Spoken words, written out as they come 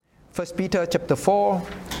1 Peter chapter 4,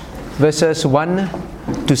 verses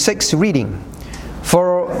 1 to 6 reading.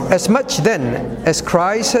 For as much then as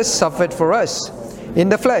Christ has suffered for us in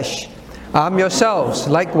the flesh, arm yourselves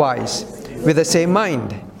likewise with the same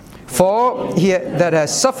mind. For he that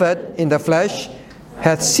has suffered in the flesh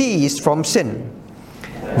hath ceased from sin,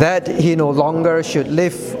 that he no longer should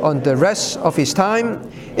live on the rest of his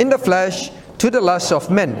time in the flesh to the lusts of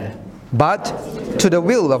men, but to the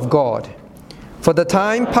will of God. For the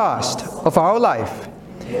time past of our life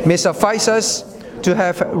may suffice us to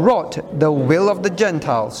have wrought the will of the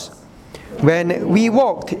Gentiles, when we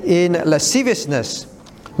walked in lasciviousness,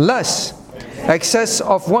 lust, excess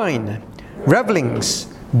of wine,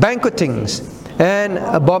 revellings, banquetings, and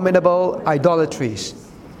abominable idolatries,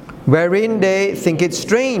 wherein they think it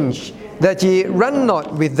strange that ye run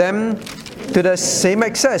not with them to the same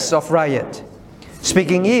excess of riot,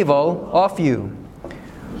 speaking evil of you.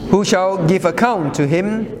 Who shall give account to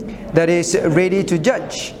him that is ready to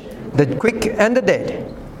judge the quick and the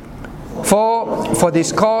dead? For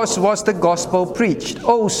this cause was the gospel preached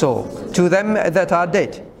also to them that are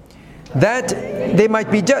dead, that they might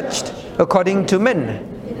be judged according to men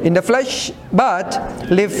in the flesh, but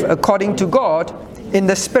live according to God in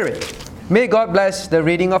the Spirit. May God bless the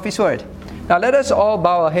reading of His Word. Now let us all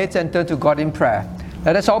bow our heads and turn to God in prayer.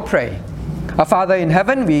 Let us all pray. Our Father in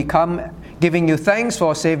heaven, we come giving you thanks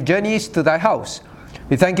for safe journeys to thy house.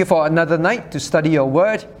 We thank you for another night to study your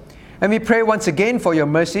word. And we pray once again for your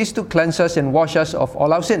mercies to cleanse us and wash us of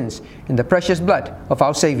all our sins in the precious blood of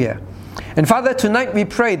our Savior. And Father, tonight we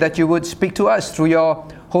pray that you would speak to us through your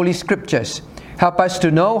holy scriptures. Help us to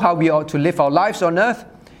know how we ought to live our lives on earth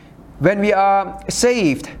when we are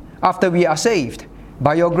saved, after we are saved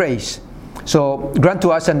by your grace. So grant to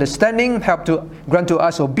us understanding, grant to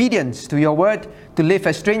us obedience to your word, to live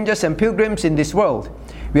as strangers and pilgrims in this world.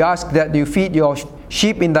 We ask that you feed your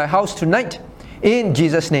sheep in thy house tonight, in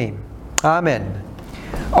Jesus' name. Amen.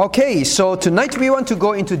 Okay, so tonight we want to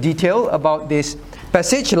go into detail about this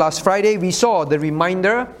passage. Last Friday we saw the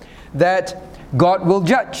reminder that God will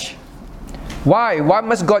judge. Why? Why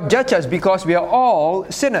must God judge us? Because we are all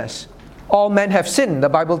sinners. All men have sinned, the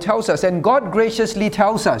Bible tells us, and God graciously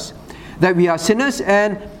tells us that we are sinners.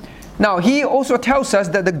 And now He also tells us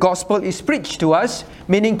that the gospel is preached to us,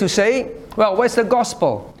 meaning to say, well, what's the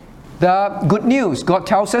gospel? The good news. God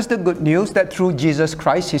tells us the good news that through Jesus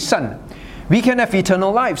Christ, His Son, we can have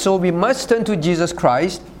eternal life. So we must turn to Jesus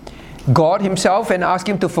Christ, God Himself, and ask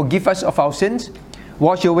Him to forgive us of our sins,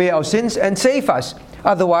 wash away our sins, and save us.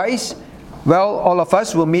 Otherwise, well, all of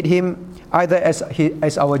us will meet Him either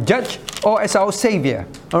as our judge or as our Savior.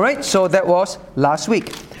 Alright, so that was last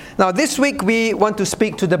week. Now this week we want to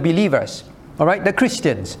speak to the believers, alright, the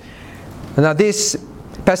Christians. Now this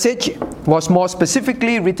passage was more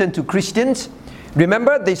specifically written to Christians.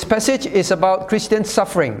 Remember, this passage is about Christians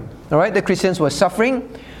suffering. Alright, the Christians were suffering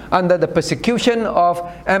under the persecution of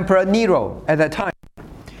Emperor Nero at that time.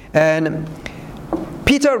 And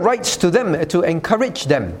Peter writes to them to encourage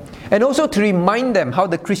them and also to remind them how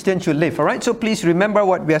the Christian should live. Alright, so please remember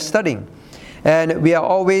what we are studying. And we are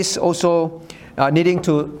always also needing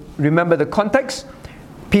to remember the context.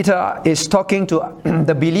 Peter is talking to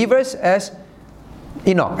the believers as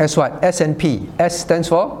as what? S and P. S stands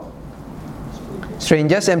for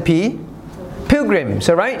strangers and P, pilgrims.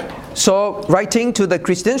 Alright, so writing to the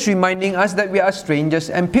Christians, reminding us that we are strangers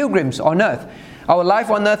and pilgrims on earth. Our life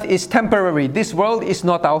on earth is temporary. This world is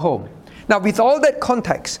not our home. Now with all that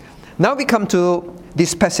context, now we come to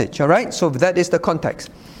this passage. Alright, so that is the context.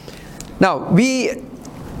 Now we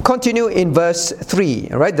continue in verse 3.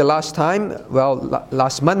 Alright, the last time,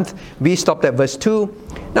 last month we stopped at verse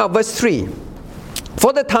 2. Now verse 3.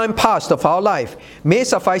 For the time past of our life may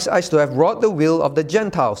suffice us to have wrought the will of the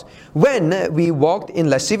Gentiles, when we walked in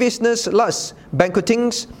lasciviousness, lust,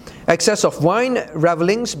 banquetings, excess of wine,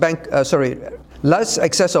 revellings, lust,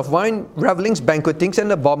 excess of wine, revellings, banquetings,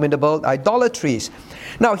 and abominable idolatries.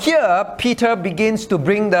 Now here Peter begins to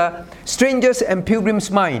bring the strangers and pilgrims'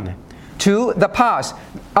 mind to the past,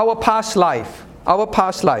 our past life.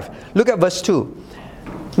 Look at verse 2.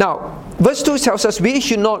 Now, verse 2 tells us we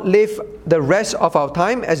should not live the rest of our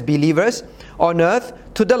time as believers on earth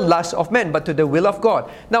to the lust of men, but to the will of God.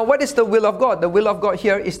 Now, what is the will of God? The will of God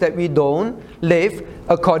here is that we don't live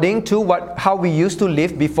according to how we used to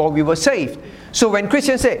live before we were saved. So when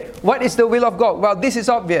Christians say, what is the will of God? Well, this is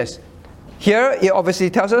obvious. Here, it obviously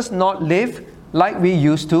tells us not live like we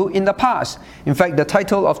used to in the past. In fact, the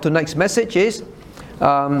title of tonight's message is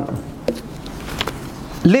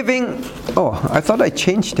Living... Oh, I thought I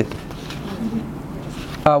changed it.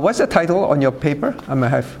 What's the title on your paper? I might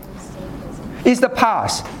have... Is the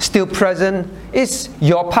past still present? Is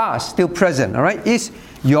your past still present? All right? Is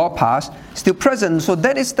your past still present? So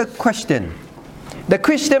that is the question the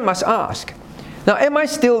Christian must ask. Now, am I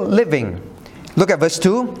still living? Look at verse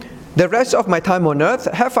 2. The rest of my time on earth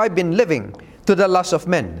have I been living to the lust of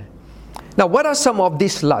men. Now, what are some of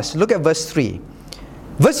these lusts? Look at verse 3.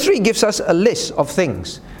 Verse 3 gives us a list of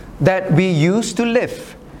things that we used to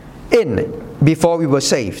live in before we were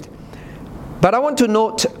saved. But I want to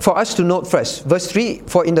note, for us to note first, verse 3,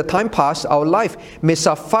 for in the time past our life may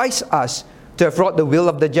suffice us to have wrought the will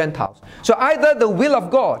of the Gentiles. So either the will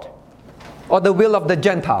of God or the will of the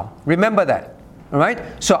Gentile. Remember that. All right?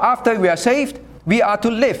 So after we are saved, we are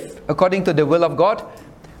to live according to the will of God.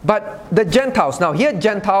 But the Gentiles, now here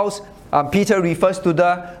Gentiles, Peter refers to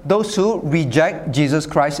those who reject Jesus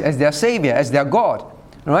Christ as their Savior, as their God.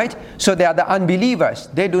 Right? So they are the unbelievers.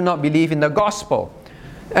 They do not believe in the gospel.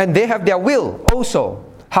 And they have their will also,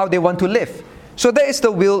 how they want to live. So that is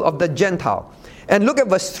the will of the Gentile. And look at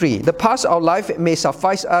verse 3. The past our life may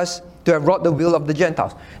suffice us to have wrought the will of the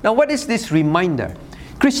Gentiles. Now what is this reminder?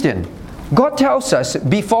 Christian, God tells us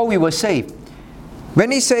before we were saved,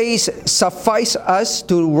 when He says suffice us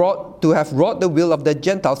to have wrought the will of the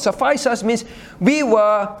Gentiles, suffice us means we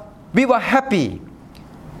were happy.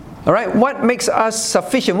 All right, what makes us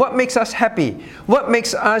sufficient? What makes us happy? What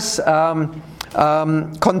makes us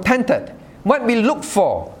contented? What we look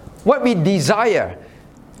for, what we desire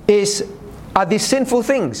are these sinful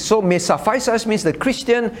things. So may suffice us means the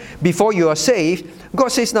Christian, before you are saved, God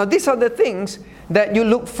says, now these are the things that you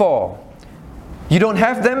look for. You don't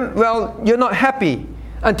have them, well, you're not happy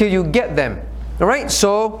until you get them. All right,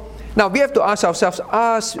 so now we have to ask ourselves,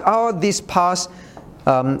 are these past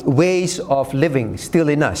ways of living still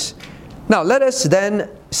in us? Now let us then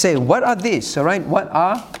say, what are these? All right, what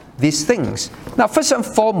are these things? Now first and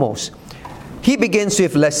foremost, he begins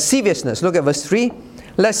with lasciviousness. Look at verse 3.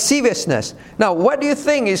 Lasciviousness. Now what do you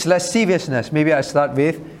think is lasciviousness? Maybe I start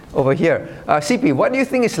with over here. CP, what do you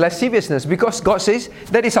think is lasciviousness? Because God says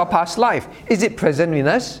that is our past life. Is it present in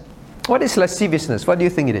us? What is lasciviousness? What do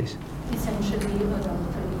you think it is? Essentially,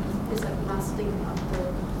 adultery is like lasting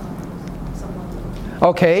after someone.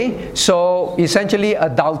 Okay, so essentially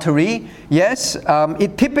adultery, yes,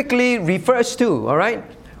 it typically refers to, all right?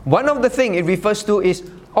 One of the things it refers to is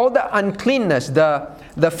all the uncleanness,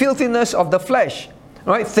 the filthiness of the flesh,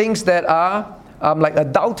 all right? Things that are like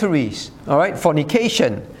adulteries, all right?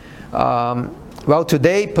 Fornication, well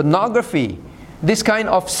today, pornography, this kind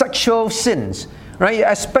of sexual sins, right?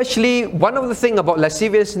 Especially one of the things about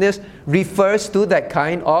lasciviousness refers to that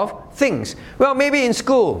kind of things. Well, maybe in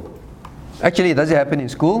school. Actually, does it happen in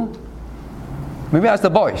school? Maybe ask the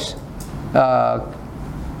boys.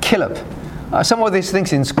 Caleb, some of these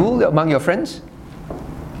things in school among your friends?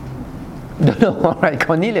 Don't know. All right,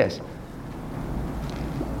 Cornelius.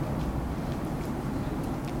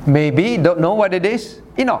 Maybe don't know what it is.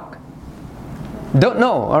 Enoch. Don't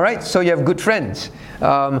know. All right, so you have good friends,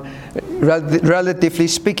 relatively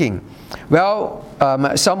speaking. Well,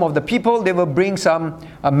 some of the people, they will bring some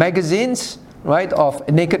magazines, right, of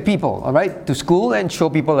naked people, all right, to school and show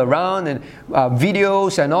people around, and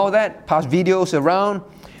videos and all that, pass videos around.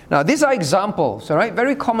 Now these are examples, all right,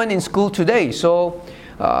 very common in school today. So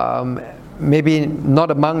maybe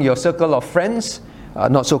not among your circle of friends,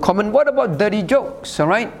 not so common. What about dirty jokes, all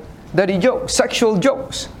right? Dirty jokes, sexual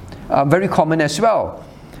jokes, very common as well.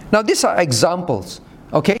 Now these are examples,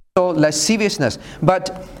 okay? So lasciviousness.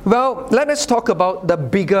 But, well, let us talk about the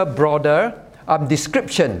bigger, broader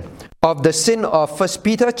description of the sin of 1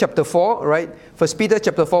 Peter chapter 4, right? 1 Peter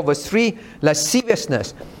chapter 4 verse 3,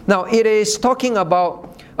 lasciviousness. Now it is talking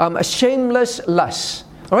about a shameless lust,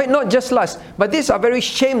 all right? Not just lust, but these are very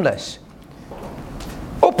shameless,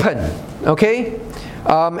 open, okay?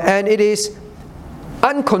 And it is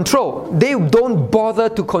uncontrolled. They don't bother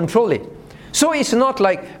to control it. So it's not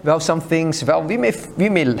like, well, some things, well, we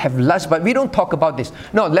may have lust, but we don't talk about this.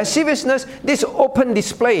 No, lasciviousness, this open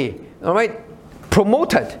display, all right,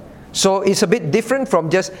 promoted. So it's a bit different from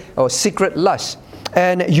just secret lust.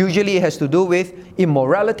 And usually it has to do with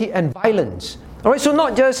immorality and violence. All right, so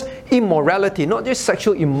not just immorality, not just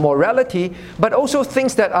sexual immorality, but also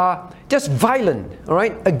things that are just violent, all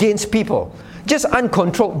right, against people. Just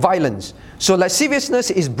uncontrolled violence. So lasciviousness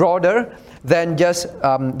is broader than just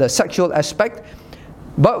the sexual aspect.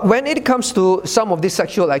 But when it comes to some of this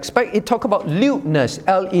sexual aspect, it talks about lewdness,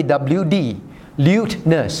 L-E-W-D,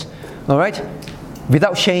 lewdness, all right,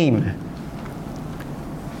 without shame.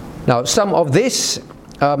 Now, some of this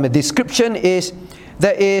description is,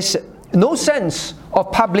 there is no sense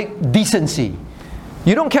of public decency.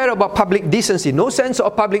 You don't care about public decency, no sense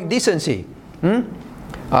of public decency.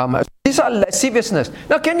 This These are lasciviousness.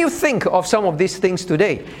 Now, can you think of some of these things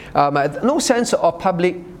today? No sense of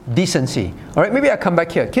public decency. All right, maybe I come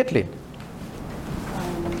back here. Kitlin.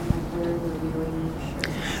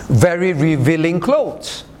 Very revealing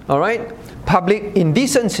clothes. All right, public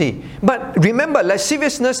indecency. But remember,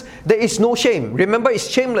 lasciviousness, there is no shame. Remember, it's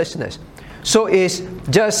shamelessness. So it's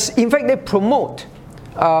just, in fact, they promote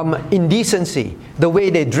indecency, the way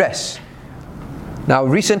they dress. Now,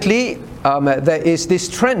 recently, there is this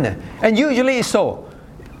trend, and usually it's so.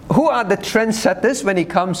 Who are the trendsetters when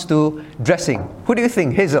it comes to dressing? Who do you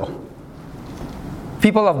think, Hazel?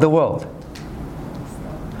 People of the world.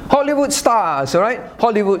 Hollywood stars, all right?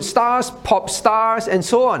 Hollywood stars, pop stars, and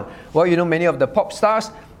so on. Well, you know, many of the pop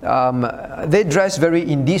stars, they dress very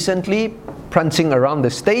indecently, prancing around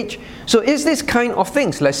the stage. So it's this kind of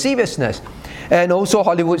things, lasciviousness. And also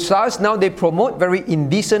Hollywood stars, now they promote very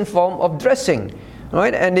indecent form of dressing.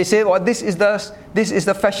 Right? And they say, well, this is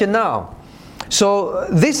the fashion now. So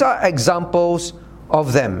these are examples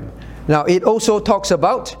of them. Now it also talks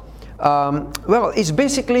about, well, it's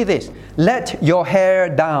basically this. Let your hair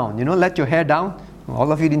down. You know, let your hair down.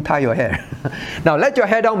 All of you didn't tie your hair. Now let your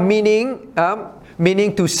hair down,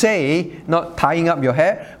 meaning to say, not tying up your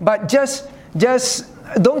hair, but just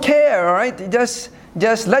don't care, all right? Just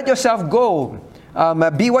let yourself go.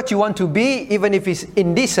 Be what you want to be, even if it's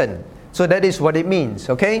indecent. So that is what it means,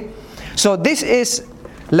 okay? So this is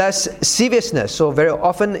lasciviousness. So very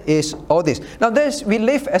often is all this. Now we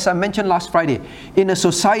live, as I mentioned last Friday, in a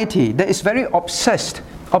society that is very obsessed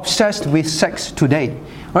with sex today.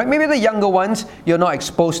 Right? Maybe the younger ones, you're not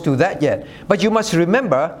exposed to that yet. But you must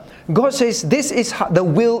remember, God says this is the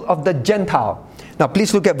will of the Gentile. Now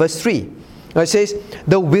please look at verse 3. Now it says,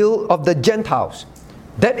 the will of the Gentiles.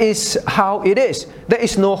 That is how it is. There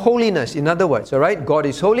is no holiness, in other words. All right? God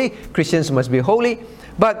is holy. Christians must be holy.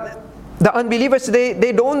 But the unbelievers,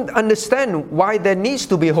 they don't understand why there needs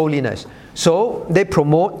to be holiness. So they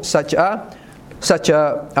promote such a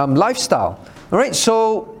lifestyle. All right?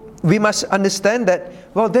 So we must understand that,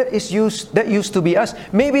 well, that used to be us.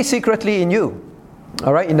 Maybe secretly in you.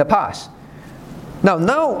 All right? In the past.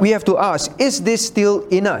 Now we have to ask, is this still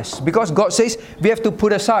in us? Because God says we have to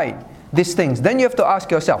put aside these things. Then you have to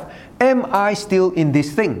ask yourself, am I still in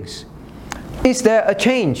these things? Is there a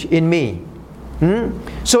change in me?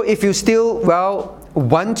 So if you still,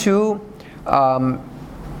 want to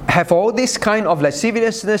have all this kind of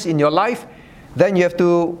lasciviousness in your life, then you have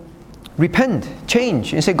to repent,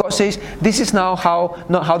 change, and say, God says, this is now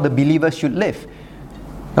not how the believer should live.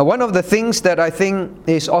 Now, one of the things that I think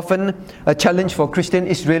is often a challenge for Christian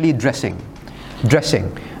is really dressing.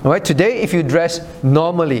 All right, today, if you dress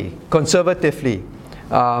normally, conservatively,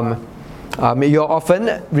 you're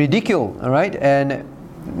often ridiculed. All right, and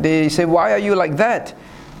they say, "Why are you like that?"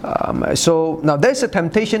 So now there's a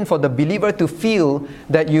temptation for the believer to feel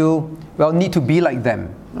that you need to be like them.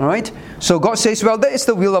 All right. So God says, "Well, that is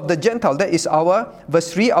the will of the Gentile. That is our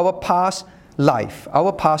verse 3, our past life.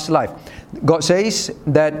 Our past life." God says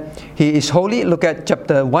that He is holy. Look at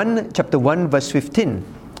chapter 1, verse 15.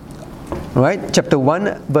 Right, chapter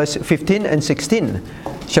 1, verse 15 and 16.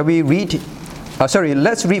 Shall we read?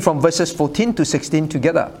 Let's read from verses 14 to 16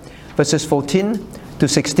 together. Verses 14 to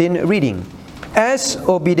 16 reading. As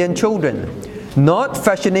obedient children, not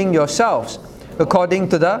fashioning yourselves according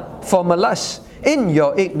to the former lusts in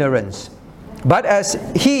your ignorance, but as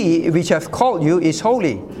He which hath called you is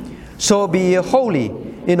holy, so be ye holy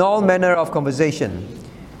in all manner of conversation.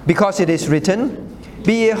 Because it is written,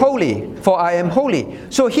 be ye holy, for I am holy.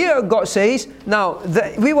 So here God says, now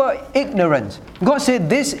we were ignorant. God said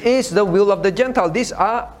this is the will of the Gentile. These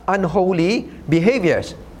are unholy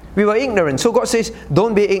behaviors. We were ignorant. So God says,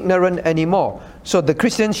 don't be ignorant anymore. So the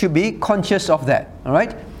Christian should be conscious of that. All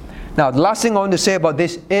right? Now, the last thing I want to say about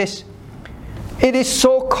this is, it is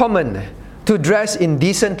so common to dress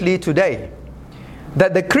indecently today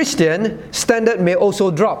that the Christian standard may also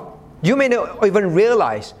drop. You may not even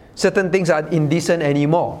realize certain things are indecent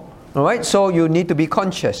anymore. All right? So you need to be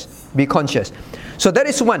conscious. Be conscious. So that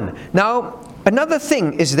is one. Now, another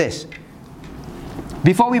thing is this.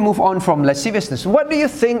 Before we move on from lasciviousness, what do you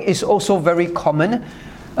think is also very common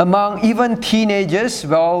among even teenagers?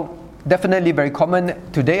 Well, definitely very common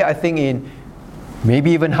today, I think, in maybe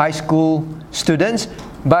even high school students,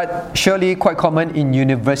 but surely quite common in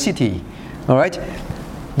university. All right?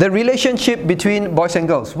 The relationship between boys and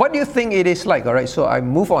girls. What do you think it is like? All right, so I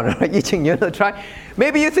move on. Right, Yiching, you know, try.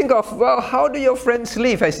 Maybe you think of, well, how do your friends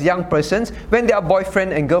live as young persons when they are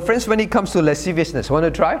boyfriend and girlfriends when it comes to lasciviousness? Want to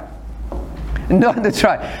try? No one to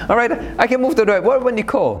try. All right, I can move to the right. What about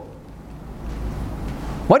Nicole?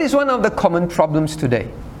 What is one of the common problems today?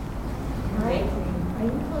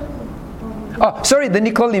 Oh, sorry, the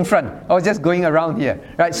Nicole in front. I was just going around here.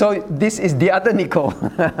 Right, so this is the other Nicole.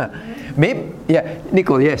 Maybe, yeah,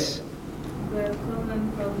 Nicole, yes. The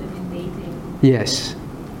common problem in dating. Yes.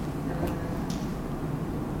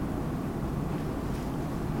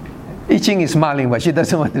 I Ching is smiling, but she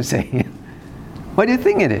doesn't want to say. What do you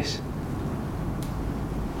think it is?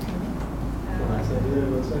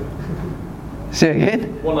 Say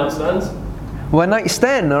again? One night stands. One night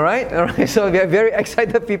stand, all right? All right, so we are very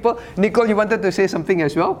excited people. Nicole, you wanted to say something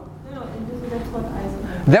as well? No, that's what I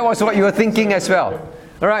said. That was what you were thinking as well.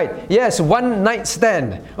 All right, yes, one night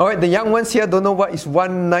stand. All right, the young ones here don't know what is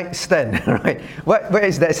one night stand. All right, where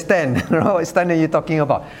is that stand? What stand are you talking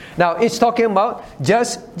about? Now, it's talking about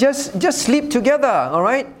just sleep together, all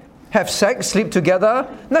right? Have sex, sleep together.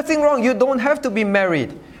 Nothing wrong, you don't have to be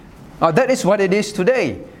married. That is what it is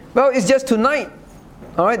today. Well, it's just tonight.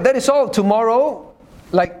 All right, that is all. Tomorrow,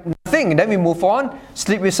 like nothing. Then we move on,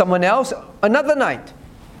 sleep with someone else, another night.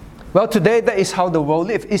 Well, today that is how the world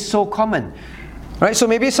lives. It's so common. Right? So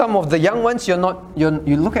maybe some of the young ones, you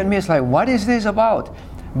look at me, it's like, what is this about?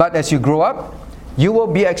 But as you grow up, you will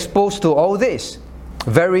be exposed to all this.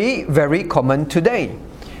 Very, very common today.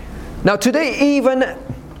 Now today even,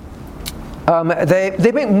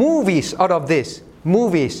 they make movies out of this.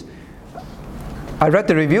 Movies. I read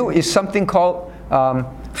the review, is something called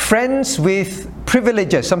Friends with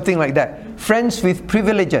Privileges, something like that. Friends with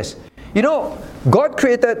Privileges. You know, God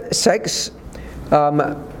created sex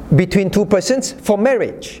between two persons for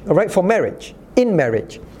marriage, all right, for marriage, in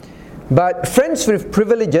marriage. But friends with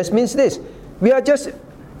privileges means this: we are just,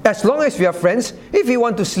 as long as we are friends, if we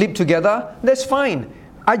want to sleep together, that's fine.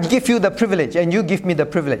 I give you the privilege and you give me the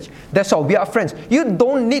privilege. That's all, we are friends. You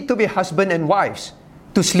don't need to be husband and wives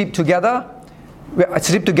to sleep together.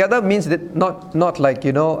 Sleep together means that not like,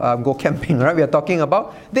 go camping, right? We are talking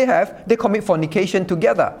about, they commit fornication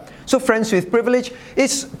together. So friends with privilege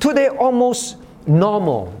is today almost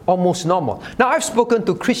normal. Now I've spoken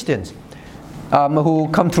to Christians who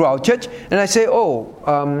come through our church, and I say, you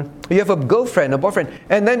have a girlfriend, a boyfriend,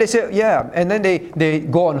 and then they say, yeah, and then they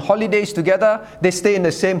go on holidays together, they stay in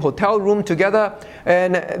the same hotel room together,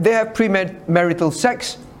 and they have premarital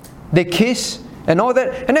sex, they kiss, and all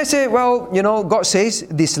that. And I say, well, God says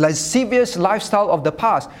this lascivious lifestyle of the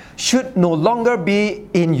past should no longer be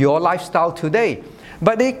in your lifestyle today.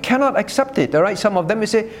 But they cannot accept it, all right? Some of them will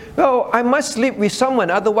say, well, I must sleep with someone,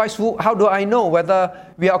 otherwise how do I know whether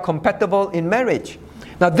we are compatible in marriage?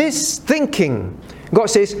 Now this thinking, God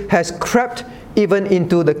says, has crept even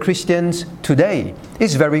into the Christians today.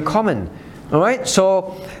 It's very common, all right?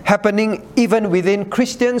 So happening even within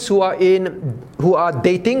Christians who are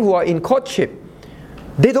dating, who are in courtship.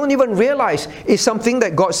 They don't even realize it's something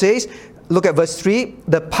that God says. Look at verse 3,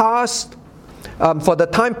 the past, for the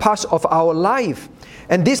time past of our life.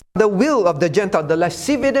 And this, the will of the Gentile, the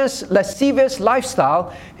lascivious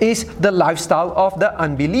lifestyle is the lifestyle of the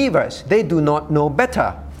unbelievers. They do not know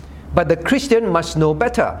better. But the Christian must know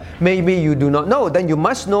better. Maybe you do not know, then you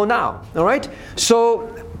must know now. All right?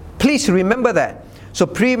 So please remember that. So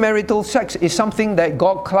premarital sex is something that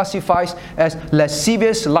God classifies as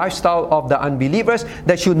lascivious lifestyle of the unbelievers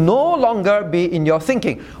that should no longer be in your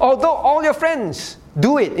thinking. Although all your friends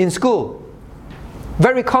do it in school.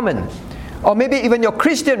 Very common. Or maybe even your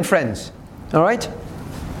Christian friends. All right?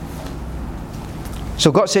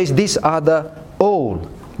 So God says these are the old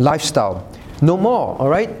lifestyle. No more. All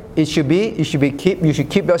right? You should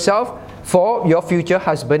keep yourself for your future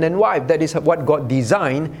husband and wife. That is what God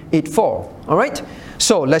designed it for. All right?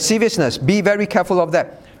 So lasciviousness, be very careful of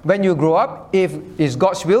that. When you grow up, if it's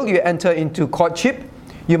God's will, you enter into courtship,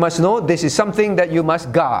 you must know this is something that you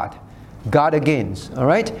must guard against. All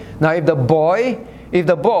right? Now if the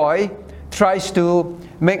boy tries to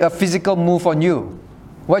make a physical move on you,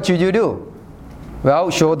 what should you do? Well,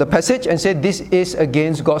 show the passage and say this is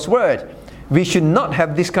against God's word. We should not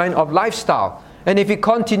have this kind of lifestyle. And if it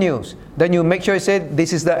continues, then you make sure you say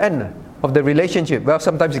this is the end of the relationship. Well,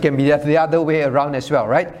 sometimes it can be the other way around as well,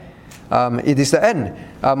 right? It is the end,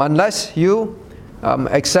 unless you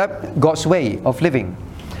accept God's way of living.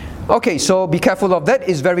 Okay, so be careful of that.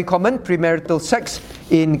 It's very common, premarital sex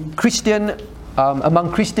in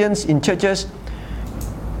among Christians in churches.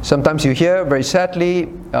 Sometimes you hear, very sadly,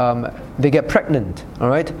 they get pregnant, all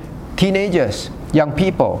right? Teenagers, young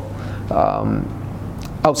people,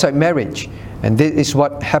 outside marriage. And this is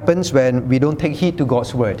what happens when we don't take heed to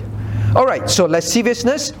God's word. All right, so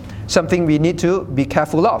lasciviousness, something we need to be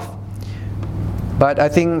careful of. But I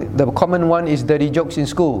think the common one is dirty jokes in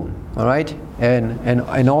school, all right?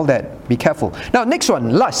 And all that. Be careful. Now, next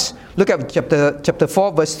one, lust. Look at chapter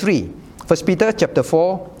 4, verse 3. 1 Peter chapter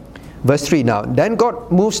 4, Verse 3 now. Then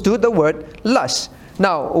God moves to the word lust.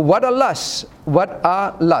 Now, what are lusts? What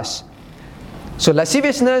are lusts? So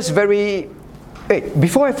lasciviousness,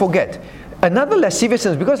 before I forget, another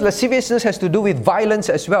lasciviousness, because lasciviousness has to do with violence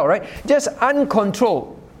as well, right? Just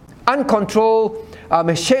uncontrolled,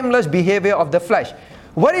 shameless behavior of the flesh.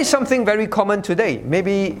 What is something very common today?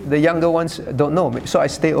 Maybe the younger ones don't know, so I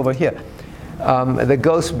stay over here. The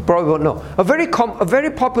girls probably won't know. A very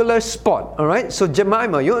popular sport, all right? So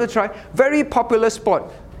Jemima, you want to try? Very popular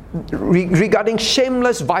sport regarding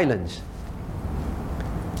shameless violence.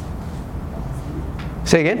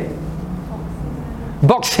 Say again?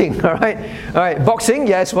 Boxing, all right? All right, boxing,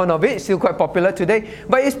 yes, one of it, still quite popular today,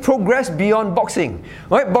 but it's progressed beyond boxing.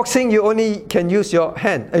 All right, boxing, you only can use your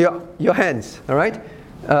hands, all right?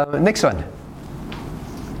 Next one.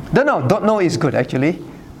 Don't know is good, actually.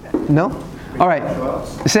 No? All right.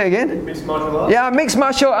 Say again? Mixed martial arts? Yeah, mixed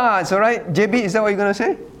martial arts, all right? JB, is that what you're going to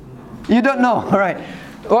say? You don't know, all right.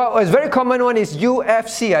 Well, a very common one is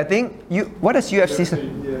UFC, I think. What does UFC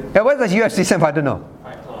stand? Yeah, what does UFC stand for? I don't know.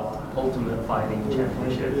 Ultimate Fighting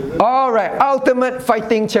Championship. All right, Ultimate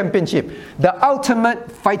Fighting Championship. The Ultimate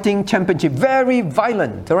Fighting Championship. Very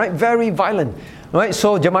violent, all right? Very violent. All right,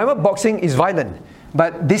 so Jemima, boxing is violent.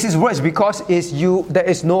 But this is worse because there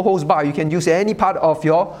is no holds bar. You can use any part of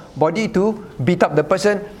your body to beat up the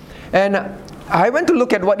person. And I went to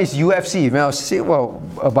look at what is UFC. Now, see,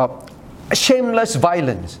 about shameless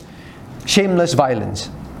violence. Shameless violence.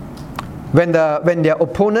 When their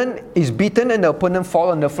opponent is beaten and the opponent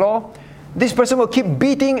falls on the floor, this person will keep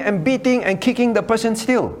beating and kicking the person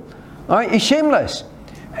still. All right, it's shameless.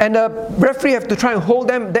 And the referee have to try and hold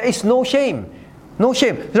them. There is no shame. No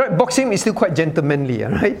shame. Right? Boxing is still quite gentlemanly,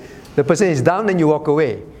 right? The person is down and you walk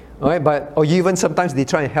away. All right? Or even sometimes they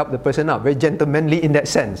try and help the person up. Very gentlemanly in that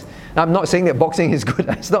sense. Now, I'm not saying that boxing is good.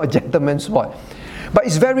 It's not a gentleman's sport. But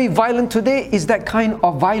it's very violent today, is that kind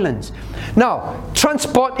of violence. Now,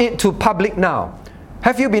 transport it to public now.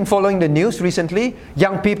 Have you been following the news recently?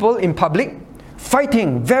 Young people in public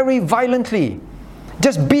fighting very violently.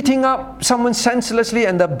 Just beating up someone senselessly,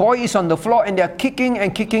 and the boy is on the floor and they're kicking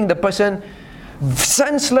the person.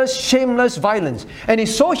 Senseless, shameless violence. And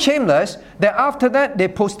it's so shameless that after that they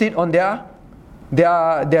post it on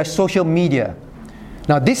their social media.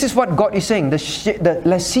 Now this is what God is saying, the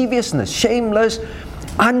lasciviousness, shameless,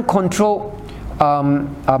 uncontrolled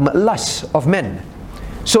lust of men.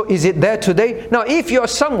 So is it there today? Now if you're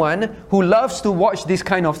someone who loves to watch these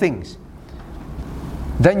kind of things,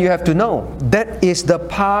 then you have to know that is the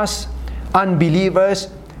past unbeliever's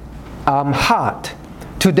heart.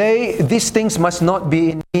 Today, these things must not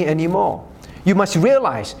be in me anymore. You must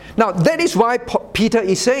realize. Now, that is why Peter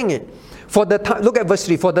is saying it. Look at verse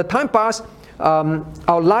 3. For the time past,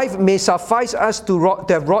 our life may suffice us to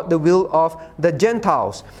have wrought the will of the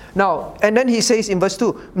Gentiles. Now, and then he says in verse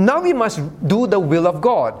 2, now we must do the will of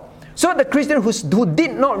God. So the Christian who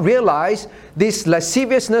did not realize this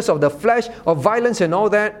lasciviousness of the flesh, of violence and all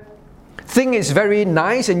that, think it's very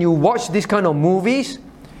nice, and you watch this kind of movies,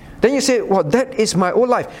 then you say, well, that is my old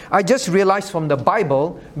life. I just realized from the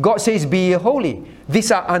Bible, God says, be ye holy.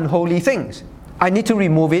 These are unholy things. I need to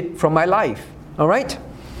remove it from my life. All right?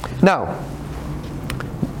 Now,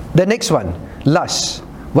 the next one, lust.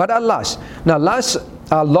 What are lusts? Now, lusts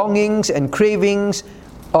are longings and cravings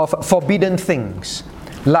of forbidden things.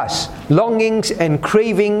 Lust, longings and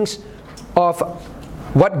cravings of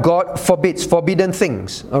what God forbids, forbidden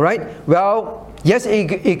things. All right? Well, yes,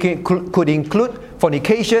 it could include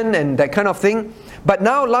fornication and that kind of thing. But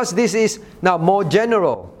now, this is now more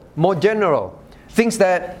general. Things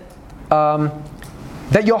that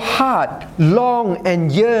that your heart long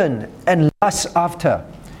and yearn and lust after.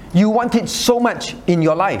 You want it so much in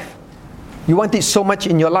your life.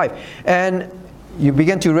 And you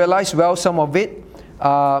begin to realize, well, some of it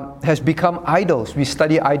has become idols. We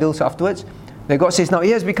study idols afterwards. That God says, now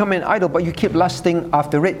it has become an idol, but you keep lusting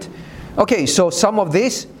after it. Okay, so some of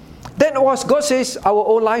this, then was God says our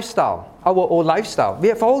old lifestyle. We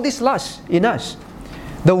have all this lust in us.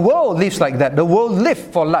 The world lives like that. The world lives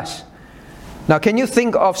for lust. Now, can you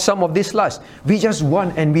think of some of this lust? We just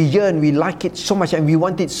want and we yearn, we like it so much and we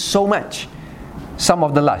want it so much. Some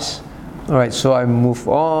of the lust. All right, so I move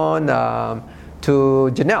on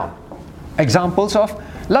to Janelle. Examples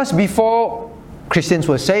of lust before Christians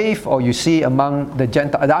were saved, or you see among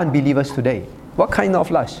the unbelievers today. What kind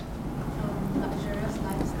of lust?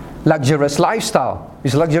 Luxurious lifestyle.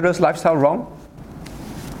 Is luxurious lifestyle wrong?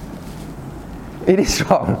 It is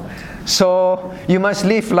wrong. So you must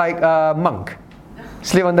live like a monk.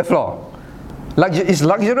 Sleep on the floor. Is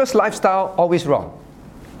luxurious lifestyle always wrong?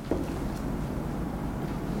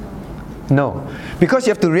 No. Because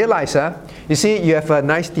you have to realize, you see, you have a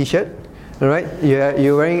nice t-shirt, all right?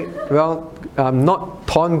 You're wearing, well, not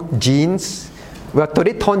torn jeans. Well,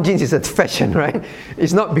 today torn jeans is a fashion, right?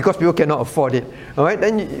 It's not because people cannot afford it, all right?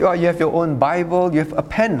 Then you have your own Bible, you have a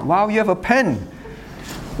pen. Wow, you have a pen.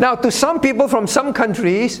 Now, to some people from some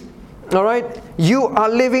countries, all right, you are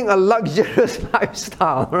living a luxurious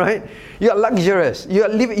lifestyle, right? You are luxurious. You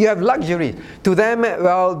have luxury. To them,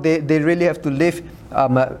 well, they really have to live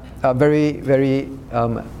very, very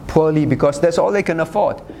poorly because that's all they can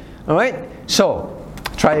afford. All right? So,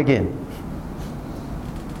 try again.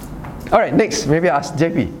 All right, next, maybe ask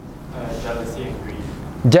JP. Jealousy and greed.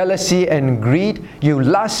 Jealousy and greed. You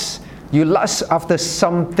lust after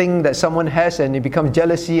something that someone has and it becomes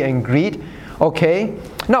jealousy and greed. Okay.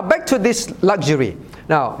 Now back to this luxury.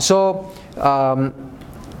 Now, so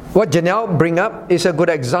what Janelle bring up is a good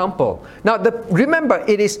example. Now, remember,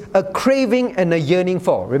 it is a craving and a yearning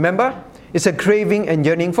for. Remember? It's a craving and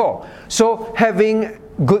yearning for. So having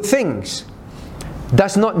good things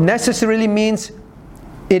does not necessarily means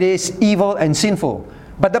it is evil and sinful.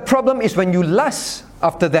 But the problem is when you lust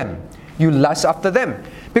after them. You lust after them.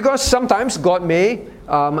 Because sometimes God may,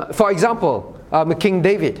 for example, King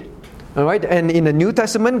David. All right, and in the New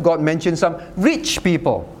Testament, God mentions some rich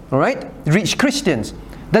people. All right, rich Christians.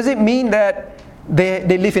 Does it mean that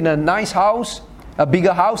they live in a nice house, a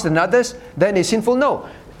bigger house than others? Then it's sinful? No,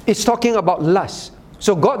 it's talking about lust.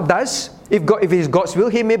 So God does, if it is God's will,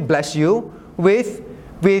 He may bless you with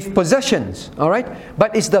possessions. All right,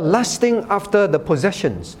 but it's the lusting after the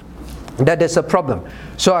possessions that is a problem.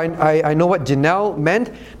 So I know what Janelle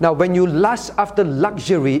meant. Now, when you lust after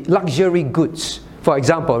luxury goods. For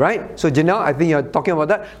example, right? So Janelle, I think you're talking about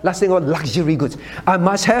that. Lusting about luxury goods. I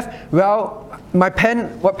must have, well, my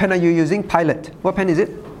pen. What pen are you using? Pilot. What pen is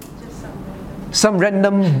it? Just some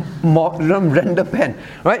random pen,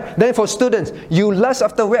 right? Then for students, you lust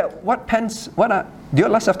after what pens? Do you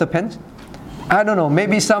lust after pens? I don't know.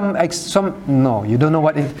 Maybe no, you don't know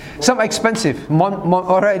what it is. Some expensive.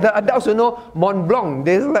 All right. The adults will know Mont Blanc.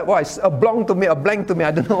 They're like, what? It's a blanc to me.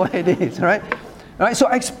 I don't know what it is, right? All right, so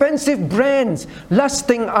expensive brands,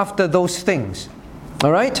 lusting after those things.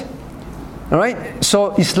 All right?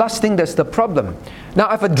 So it's lusting that's the problem. Now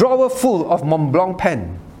I have a drawer full of Mont Blanc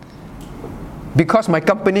pen because my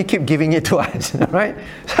company keep giving it to us. All right?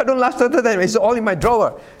 So I don't lust after them. It's all in my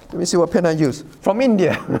drawer. Let me see what pen I use. From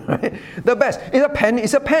India. Right? The best.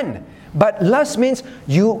 It's a pen. But lust means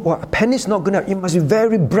a pen is not good enough. It must be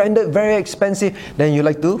very branded, very expensive. Then you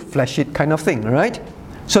like to flash it kind of thing. All right?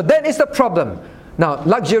 So that is the problem. Now,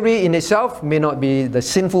 luxury in itself may not be the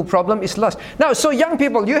sinful problem, it's lust. Now, so young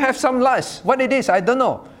people, you have some lust. What it is, I don't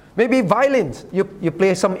know. Maybe violins. You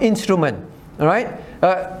play some instrument, all right?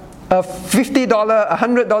 A $50,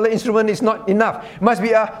 $100 instrument is not enough. It must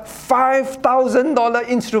be a $5,000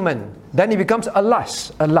 instrument. Then it becomes a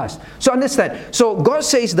lust. So understand. So God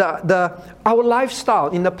says our lifestyle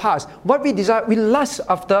in the past, what we desire, we lust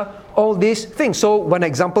after all these things. So one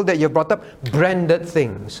example that you brought up, branded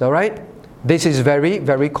things, all right? This is very,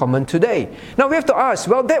 very common today. Now we have to ask,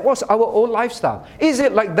 well, that was our old lifestyle. Is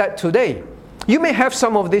it like that today? You may have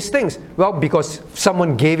some of these things. Well, because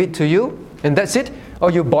someone gave it to you, and that's it. Or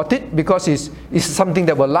you bought it because it's something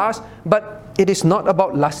that will last. But it is not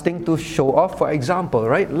about lusting to show off, for example,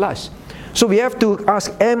 right? Lust. So we have to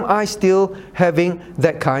ask, am I still having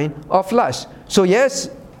that kind of lust? So yes,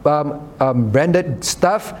 branded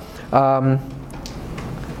stuff.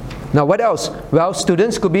 Now what else? Well,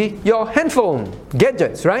 students could be your handphone,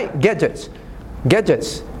 gadgets, right? Gadgets.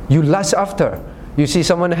 You lust after. You see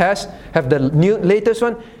someone have the latest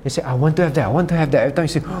one, you say, I want to have that. Every time you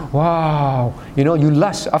say, wow, you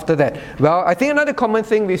lust after that. Well, I think another common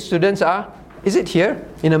thing with students is it here?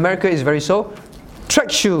 In America it's very so. Track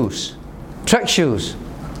shoes.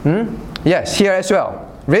 Yes, here as well.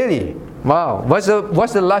 Really? Wow. What's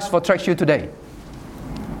the lust for track shoe today?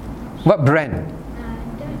 What brand?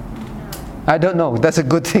 I don't know. That's a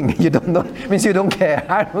good thing. You don't know. It means you don't care.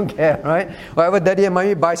 I don't care, right? Whatever daddy and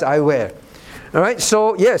mommy buys, I wear. All right?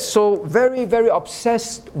 So, yes. So, very, very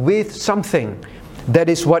obsessed with something. That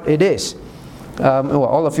is what it is.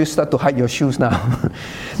 All of you start to hide your shoes now.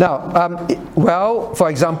 Now, well, for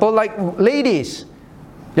example, like ladies,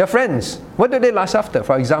 your friends, what do they lust after,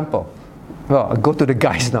 for example? Well, I'll go to the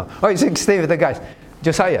guys now. Oh, you say stay with the guys.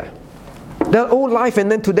 Josiah. Their old life, and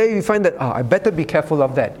then today we find that, I better be careful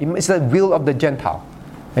of that. It's the will of the Gentile.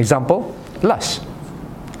 Example, lust.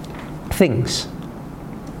 Things.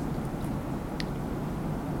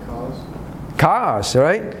 Cars,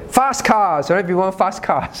 right? Fast cars, right? We want fast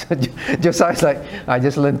cars. Josiah's like, I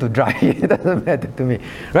just learned to drive. It doesn't matter to me.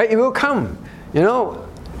 Right? It will come.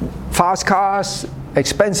 fast cars,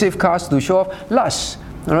 expensive cars to show off. Lust.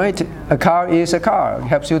 All right, a car is a car. It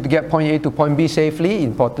helps you to get point A to point B safely.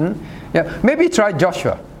 Important. Yeah, maybe try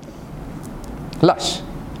Joshua. Lust.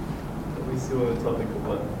 We still on the topic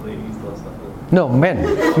about ladies last night. No, men.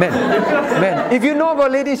 If you know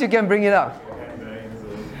about ladies, you can bring it up.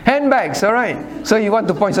 Handbags, all right. So you want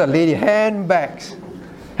to point out, lady, handbags.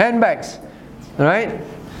 All right.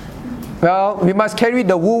 Well, we must carry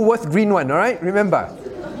the Woolworth green one, all right. Remember,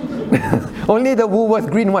 only the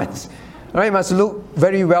Woolworth green ones. All right, must look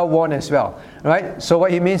very well worn as well. Right? So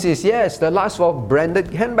what he means is, yes, the lust for branded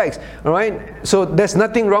handbags. All right? So there's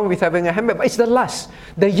nothing wrong with having a handbag, but it's the lust,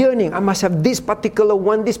 the yearning. I must have this particular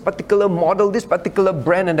one, this particular model, this particular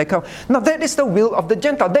brand, and that kind of. Now that is the will of the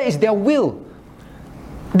Gentile. That is their will.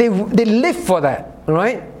 They live for that. All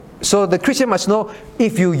right? So the Christian must know,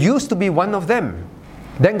 if you used to be one of them,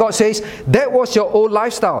 then God says, that was your old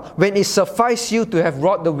lifestyle, when it sufficed you to have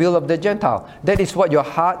wrought the will of the Gentile. That is what your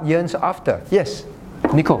heart yearns after. Yes,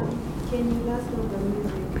 Nicole. Can you lust over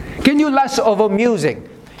music? Can you lust over music?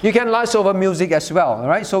 You can lust over music as well. All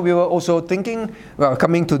right. So we were also thinking, well,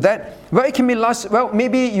 coming to that. Well, it can be lust. Well,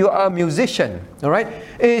 maybe you are a musician. All right.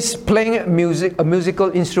 Is playing music, a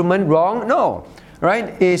musical instrument, wrong? No.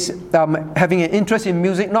 Right. Is having an interest in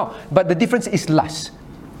music? No. But the difference is lust.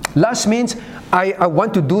 Lust means I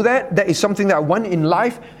want to do that. That is something that I want in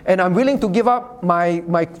life, and I'm willing to give up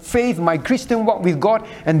my faith, my Christian walk with God,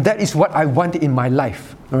 and that is what I want in my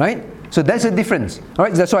life. All right. So that's the difference. All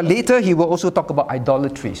right. That's why later he will also talk about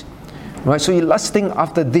idolatries. All right. So you're lusting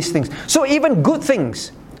after these things. So even good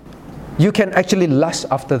things, you can actually lust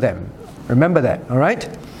after them. Remember that. All right.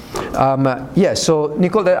 Yes. So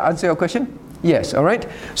Nicole, that answer your question? Yes, all right.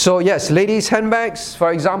 So yes, ladies' handbags,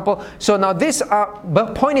 for example. So now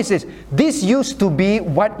but point is this, this used to be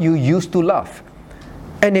what you used to love.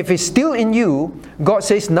 And if it's still in you, God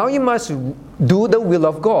says, now you must do the will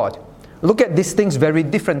of God. Look at these things very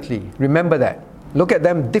differently. Remember that. Look at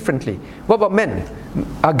them differently. What about men?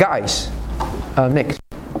 Guys. Next.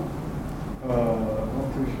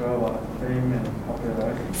 Not too sure about fame and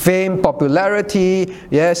popularity. Fame, popularity,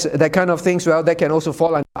 yes, that kind of things. Well, that can also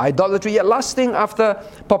fall under idolatry. Yeah, lusting after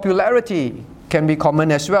popularity can be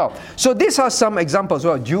common as well. So these are some examples.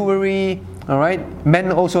 Well, jewelry, all right.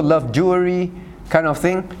 Men also love jewelry, kind of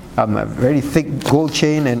thing. A very thick gold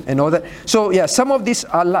chain and all that. So yeah, some of these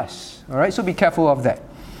are lusts. All right. So be careful of that.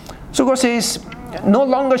 So God says, no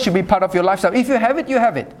longer should be part of your lifestyle. If you have it, you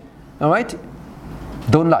have it. All right.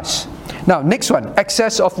 Don't lust. Now, next one,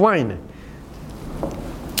 excess of wine.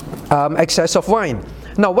 Excess of wine.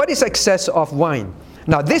 Now, what is excess of wine?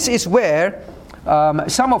 Now, this is where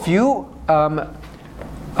some of you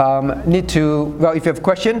need to, well, if you have a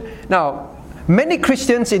question. Now, many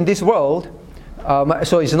Christians in this world,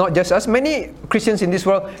 so it's not just us, many Christians in this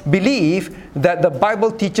world believe that the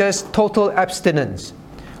Bible teaches total abstinence.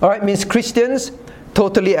 All right, means Christians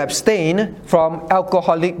totally abstain from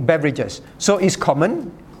alcoholic beverages. So it's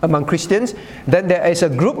common among Christians. Then there is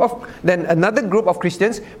another group of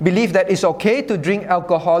Christians believe that it's okay to drink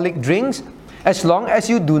alcoholic drinks as long as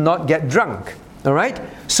you do not get drunk. All right.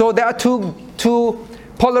 So there are two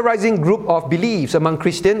polarizing group of beliefs among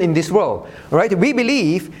Christians in this world. All right. We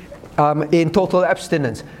believe in total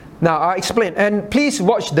abstinence. Now I'll explain, and please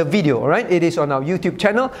watch the video. All right. It is on our YouTube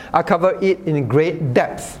channel. I cover it in great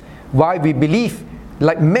depth. Why we believe,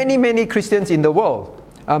 like many Christians in the world,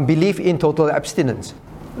 believe in total abstinence.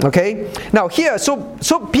 Okay. Now here, so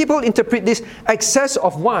people interpret this excess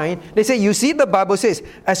of wine. They say, you see, the Bible says,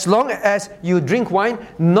 as long as you drink wine,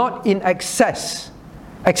 not in excess.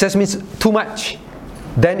 Excess means too much.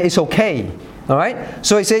 Then it's okay. All right.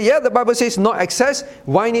 So they say, yeah, the Bible says not excess.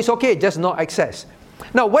 Wine is okay, just not excess.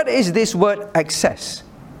 Now, what is this word excess?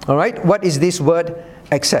 All right. What is this word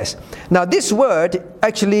excess? Now, this word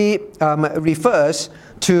actually refers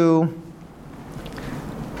to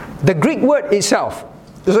the Greek word itself.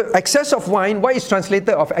 So excess of wine, why is translated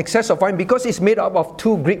of excess of wine? Because it's made up of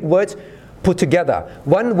two Greek words put together.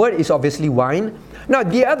 One word is obviously wine. Now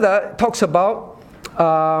the other talks about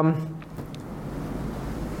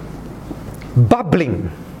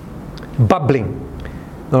bubbling.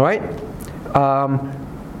 All right.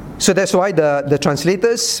 So that's why the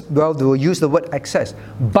translators, well, they will use the word excess,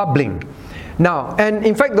 bubbling. Now, and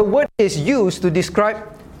in fact, the word is used to describe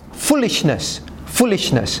foolishness.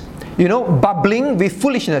 You know, bubbling with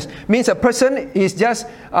foolishness means a person is just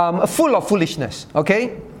full of foolishness.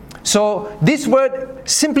 Okay? So this word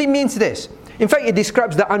simply means this. In fact, it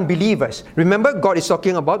describes the unbelievers. Remember, God is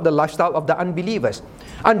talking about the lifestyle of the unbelievers.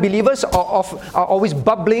 Unbelievers are always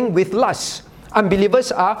bubbling with lust.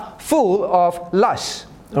 Unbelievers are full of lust.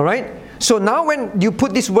 All right? So now when you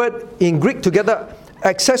put this word in Greek together,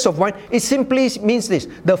 excess of wine, it simply means this: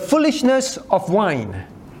 the foolishness of wine.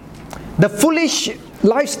 The foolish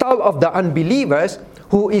lifestyle of the unbelievers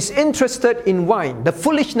who is interested in wine. The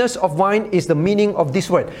foolishness of wine is the meaning of this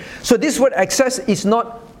word. So this word excess is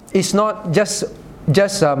not just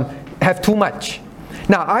have too much.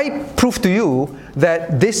 Now I prove to you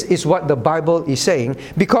that this is what the Bible is saying,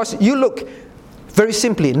 because you look very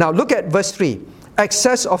simply. Now look at verse 3.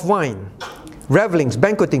 Excess of wine, revelings,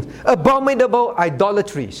 banquetings, abominable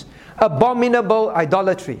idolatries. Abominable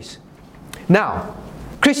idolatries. Now,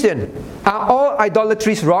 Christian, are all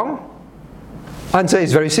idolatries wrong? Answer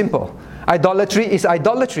is very simple. Idolatry is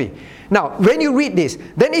idolatry. Now, when you read this,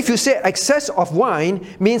 then if you say excess of wine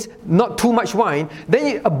means not too much wine,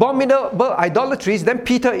 then abominable idolatries, then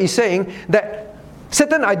Peter is saying that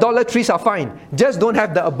certain idolatries are fine, just don't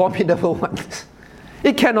have the abominable ones.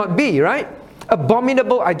 It cannot be, right?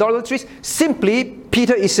 Abominable idolatries, simply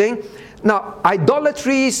Peter is saying, now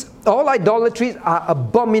idolatries, all idolatries are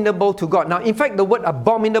abominable to God. Now in fact the word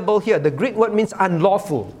abominable here, the Greek word means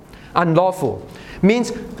unlawful. Unlawful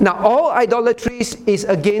means, now all idolatries is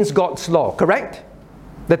against God's law, correct?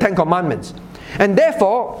 The Ten Commandments. And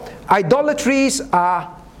therefore idolatries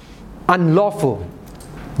are unlawful.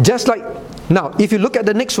 Just like, now if you look at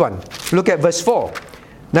the next one, look at verse 4.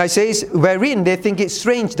 Now it says, wherein they think it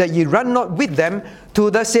strange that ye run not with them to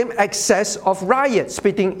the same excess of riot,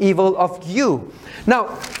 speaking evil of you.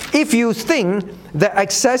 Now, if you think that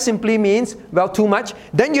excess simply means, well, too much,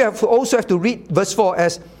 then you also have to read verse 4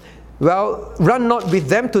 as, well, run not with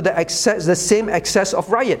them to the same excess of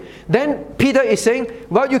riot. Then Peter is saying,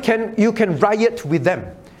 well, you can riot with them.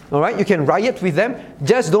 All right, you can riot with them,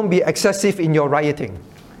 just don't be excessive in your rioting.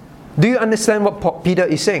 Do you understand what Peter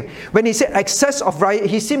is saying? When he said excess of riot,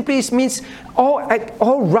 he simply means all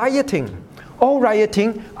rioting. All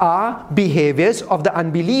rioting are behaviors of the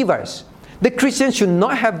unbelievers. The Christian should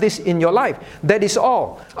not have this in your life. That is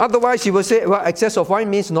all. Otherwise, you will say, well, excess of wine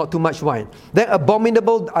means not too much wine. Then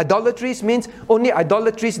abominable idolatries means only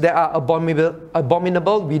idolatries that are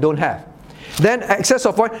abominable we don't have. Then excess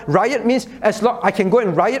of wine, riot means as long I can go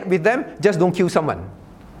and riot with them, just don't kill someone.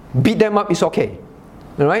 Beat them up is okay.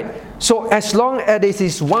 Alright? So as long as it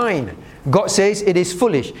is wine, God says it is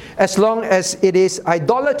foolish. As long as it is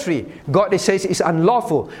idolatry, God says it is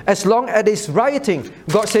unlawful. As long as it is rioting,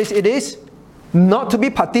 God says it is not to be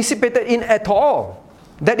participated in at all.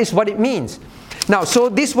 That is what it means. Now, so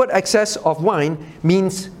this word excess of wine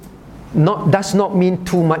does not mean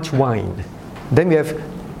too much wine. Then we have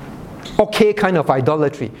okay kind of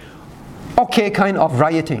idolatry, okay kind of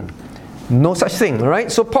rioting. No such thing, right?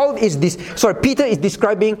 So Peter is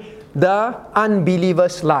describing the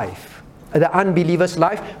unbeliever's life. The unbeliever's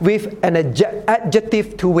life with an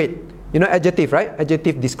adjective to it. You know adjective, right?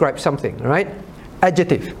 Adjective describes something, right?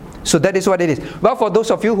 Adjective. So that is what it is. Well, for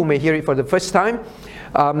those of you who may hear it for the first time,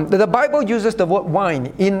 the Bible uses the word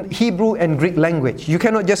wine in Hebrew and Greek language. You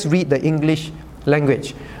cannot just read the English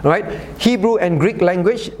language, right? Hebrew and Greek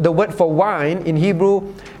language, the word for wine in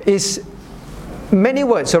Hebrew is many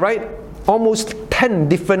words, all right? Almost 10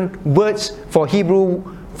 different words for Hebrew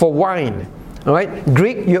for wine. All right?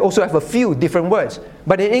 Greek, you also have a few different words.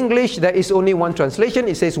 But in English, there is only one translation.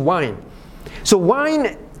 It says wine. So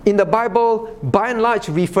wine in the Bible, by and large,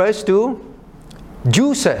 refers to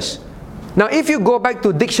juices. Now, if you go back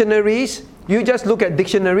to dictionaries, you just look at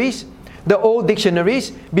dictionaries, the old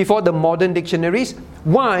dictionaries, before the modern dictionaries,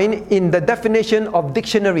 wine in the definition of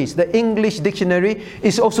dictionaries, the English dictionary,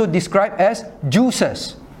 is also described as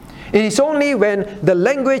juices. It is only when the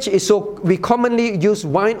language is so, we commonly use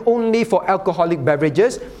wine only for alcoholic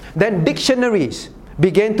beverages, then dictionaries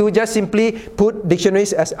began to just simply put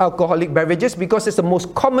dictionaries as alcoholic beverages because it's the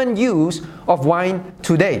most common use of wine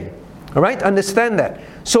today. Alright, understand that.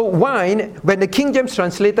 So wine, when the King James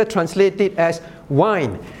translator translated as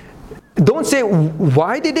wine, don't say,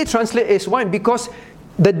 why did they translate as wine? Because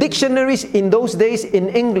the dictionaries in those days in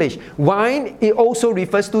English, wine, it also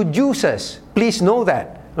refers to juices. Please know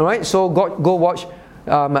that. Alright, so go watch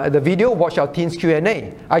the video, watch our Teens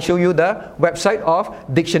Q&A. I show you the website of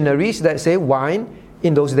dictionaries that say wine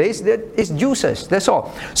in those days, that is juices, that's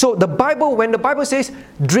all. So the Bible, when the Bible says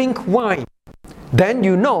drink wine, then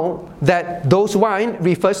you know that those wine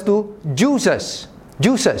refers to juices.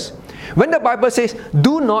 Juices. When the Bible says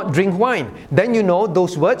do not drink wine, then you know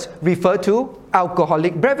those words refer to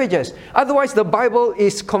alcoholic beverages. Otherwise, the Bible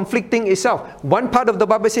is conflicting itself. One part of the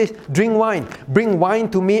Bible says drink wine, bring wine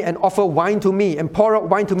to me and offer wine to me and pour out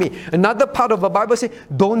wine to me. Another part of the Bible says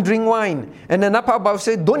don't drink wine. And another part of the Bible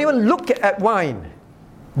says don't even look at wine.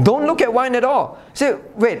 Don't look at wine at all. Say,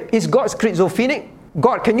 wait, is God schizophrenic?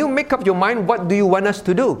 God, can you make up your mind? What do you want us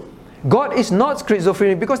to do? God is not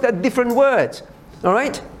schizophrenic because they're different words. All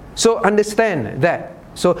right? So understand that.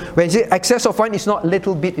 So when you say excess of wine, it's not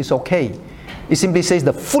little bit, it's okay. It simply says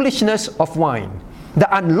the foolishness of wine, the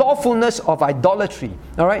unlawfulness of idolatry,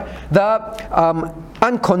 all right? The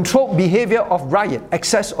uncontrolled behavior of riot,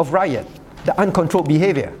 excess of riot, the uncontrolled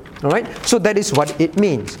behavior, all right? So that is what it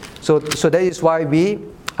means. So that is why we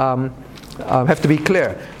have to be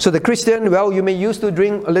clear. So the Christian, well, you may used to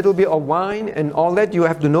drink a little bit of wine and all that. You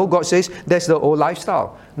have to know God says that's the old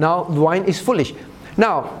lifestyle. Now wine is foolish.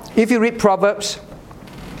 Now, if you read Proverbs,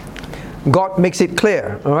 God makes it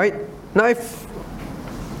clear, all right? Now,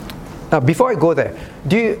 before I go there,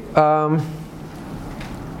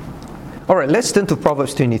 all right, let's turn to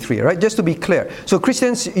Proverbs 23, right? Just to be clear. So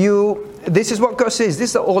Christians, this is what God says.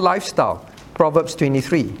 This is the old lifestyle. Proverbs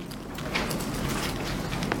 23.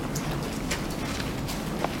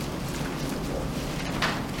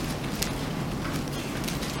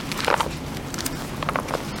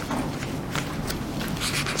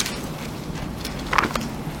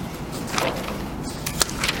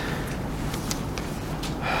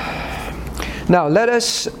 Now let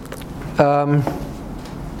us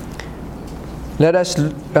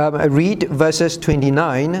read verses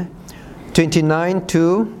 29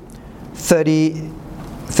 to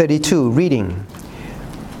 32. Reading.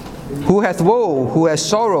 Who hath woe? Who hath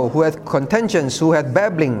sorrow? Who hath contentions? Who hath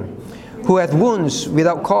babbling? Who hath wounds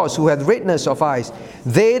without cause? Who hath redness of eyes?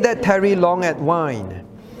 They that tarry long at wine.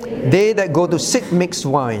 They that go to seek mixed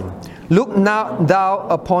wine. Look not thou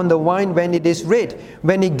upon the wine when it is red,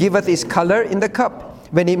 when it giveth its colour in the cup,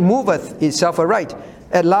 when it moveth itself aright.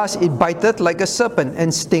 At last it biteth like a serpent,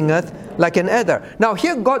 and stingeth like an adder. Now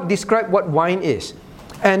here God described what wine is.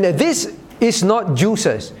 And this is not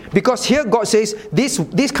juices. Because here God says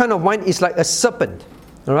this kind of wine is like a serpent.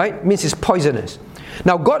 Alright? Means it's poisonous.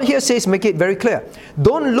 Now God here says, make it very clear.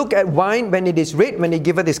 Don't look at wine when it is red, when it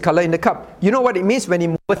giveth its colour in the cup. You know what it means when it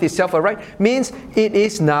moveth itself aright? Means it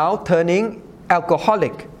is now turning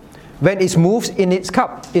alcoholic. When it moves in its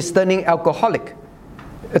cup, it's turning alcoholic.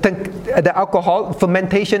 The alcohol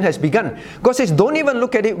fermentation has begun. God says, don't even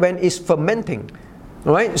look at it when it's fermenting.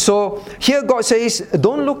 Alright? So here God says,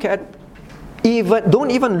 don't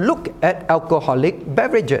even look at alcoholic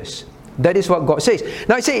beverages. That is what God says.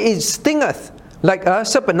 Now I say it stingeth like a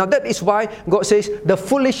serpent. Now that is why God says the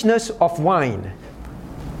foolishness of wine.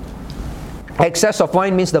 Excess of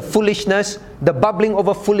wine means the foolishness, the bubbling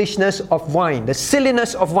over foolishness of wine, the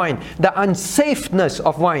silliness of wine, the unsafeness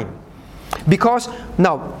of wine. Because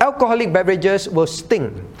now alcoholic beverages will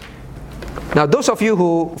sting. Now those of you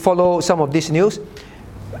who follow some of this news,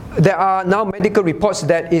 there are now medical reports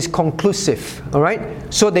that is conclusive, all right?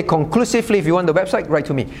 So they conclusively, if you want the website, write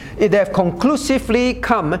to me. They have conclusively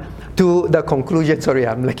come to the conclusion, sorry,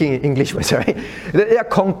 I'm lacking in English words, right? They've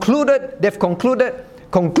concluded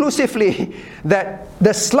conclusively that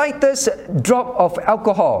the slightest drop of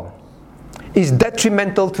alcohol is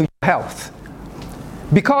detrimental to your health.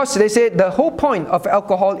 Because they say the whole point of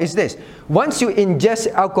alcohol is this. Once you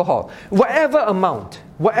ingest alcohol, whatever amount,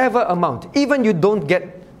 even you don't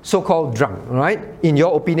get so-called drunk, right? In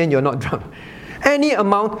your opinion, you're not drunk. Any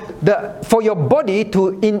amount, for your body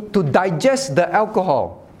to digest the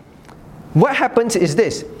alcohol, what happens is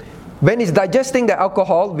this. When it's digesting the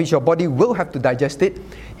alcohol, which your body will have to digest it,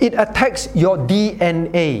 it attacks your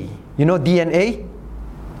DNA. You know DNA?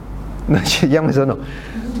 Young doesn't know.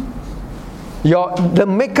 The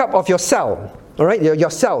makeup of your cell, all right? Your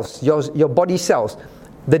cells, your body cells,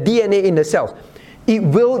 the DNA in the cells, it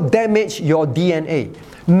will damage your DNA.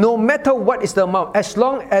 No matter what is the amount, as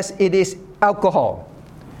long as it is alcohol,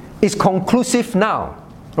 it's conclusive now,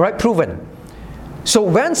 all right? Proven. So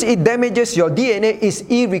once it damages your DNA, it's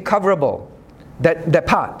irrecoverable, that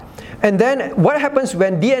part. And then what happens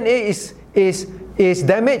when DNA is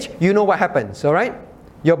damaged? You know what happens, all right?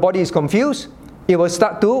 Your body is confused. It will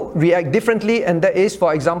start to react differently, and that is,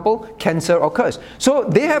 for example, cancer occurs. So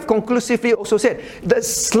they have conclusively also said the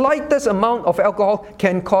slightest amount of alcohol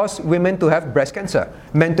can cause women to have breast cancer,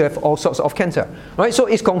 men to have all sorts of cancer. Right? So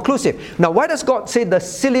it's conclusive. Now, why does God say the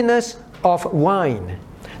silliness of wine?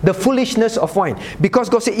 The foolishness of wine? Because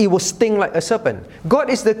God said it will sting like a serpent. God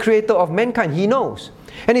is the creator of mankind. He knows.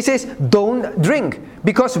 And He says, don't drink.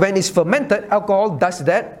 Because when it's fermented, alcohol does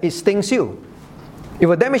that. It stings you. It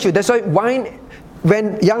will damage you. That's why wine,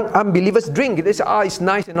 when young unbelievers drink, they say, it's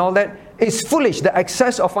nice and all that. It's foolish. The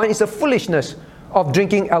excess of wine is the foolishness of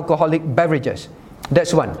drinking alcoholic beverages.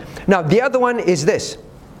 That's one. Now, the other one is this,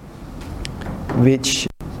 which,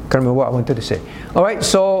 I can't remember what I wanted to say. All right,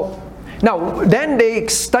 so Now, then they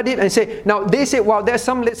studied and say, now they say, well, there's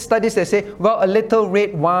some studies that say, well, a little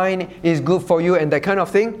red wine is good for you and that kind of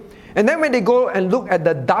thing. And then when they go and look at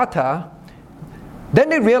the data, then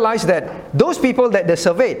they realize that those people that they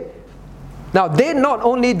surveyed, now they not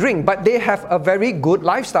only drink, but they have a very good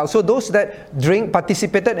lifestyle. So those that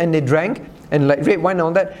participated and they drank, and like red wine and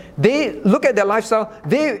all that, they look at their lifestyle,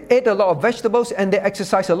 they ate a lot of vegetables and they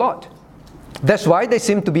exercise a lot. That's why they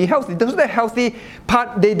seem to be healthy. The healthy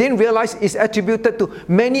part they didn't realize is attributed to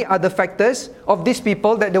many other factors of these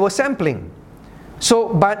people that they were sampling. So,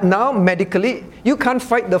 but now medically, you can't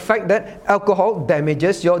fight the fact that alcohol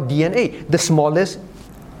damages your DNA, the smallest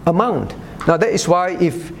amount. Now that is why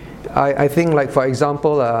if, I think like for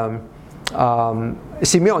example,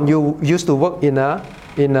 Simeon, you used to work in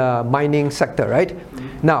a mining sector, right?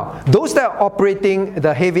 Now, those that are operating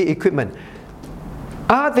the heavy equipment,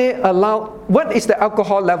 are they allowed, what is the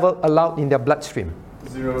alcohol level allowed in their bloodstream?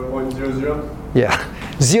 0.00? Yeah,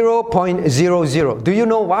 0.00. Do you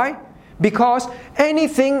know why? Because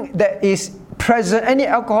anything that is present, any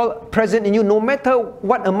alcohol present in you, no matter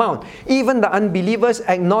what amount, even the unbelievers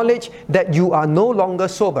acknowledge that you are no longer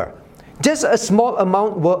sober. Just a small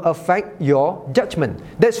amount will affect your judgment.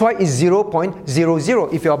 That's why it's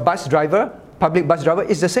 0.00. If you're a bus driver, public bus driver,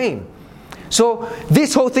 it's the same. So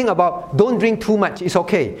this whole thing about don't drink too much is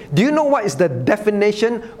okay. Do you know what is the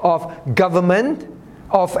definition of government,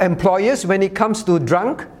 of employers when it comes to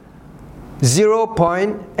drunk?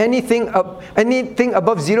 Anything above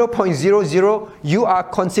 0.00, you are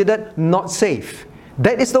considered not safe.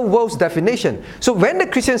 That is the world's definition. So when the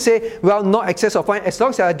Christians say, well, not excess of wine, as long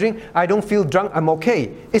as I drink, I don't feel drunk, I'm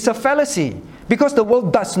okay. It's a fallacy because the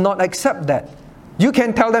world does not accept that. You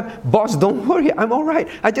can tell them, boss, don't worry, I'm all right.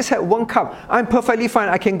 I just had 1 cup. I'm perfectly fine.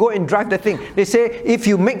 I can go and drive the thing. They say, if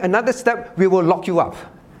you make another step, we will lock you up.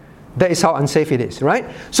 That is how unsafe it is, right?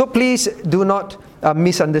 So please do not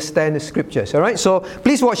misunderstand the scriptures, all right? So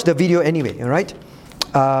please watch the video anyway, all right?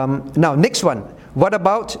 Now, next one. What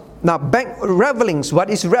about, now, revelings. What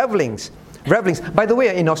is revelings? Revelings. By the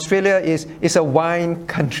way, in Australia, is a wine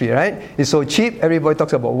country, right? It's so cheap. Everybody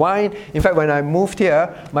talks about wine. In fact, when I moved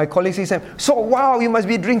here, my colleagues said, so wow, you must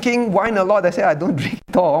be drinking wine a lot. I said, I don't drink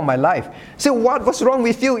at all my life. So what's wrong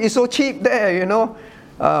with you? It's so cheap there, you know,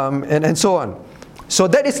 and so on. So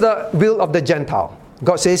that is the will of the Gentile.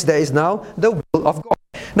 God says there is now the will of God.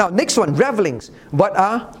 Now, next one, revelings. What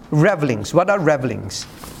are revelings? What are revelings?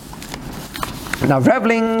 Now,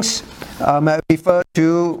 revelings refer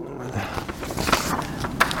to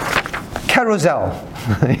Carousel.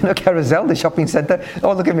 You know Carousel, the shopping center?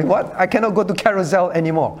 Oh, look at me. What? I cannot go to Carousel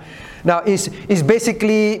anymore. Now, it's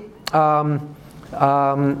basically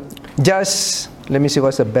just, let me see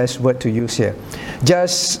what's the best word to use here.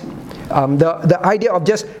 Just the idea of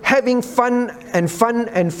just having fun,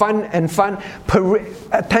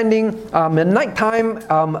 attending nighttime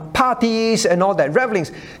parties and all that,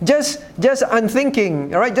 revelings. Just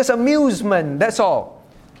unthinking, all right? Just amusement, that's all.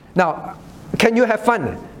 Now, can you have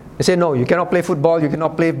fun? They say, no, you cannot play football, you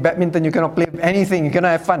cannot play badminton, you cannot play anything, you cannot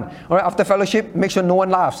have fun. All right, after fellowship, make sure no one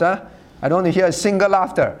laughs, huh? I don't want to hear a single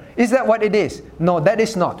laughter. Is that what it is? No, that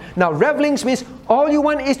is not. Now, revelings means all you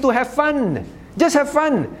want is to have fun. Just have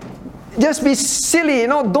fun. Just be silly, you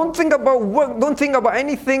know, don't think about work, don't think about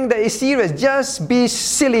anything that is serious. Just be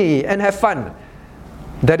silly and have fun.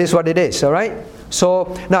 That is what it is, all right?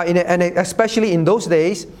 So, now, and especially in those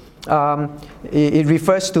days, it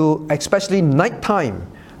refers to especially nighttime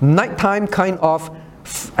kind of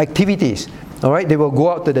activities, all right? They will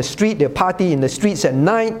go out to the street, they party in the streets at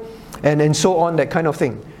night, and so on, that kind of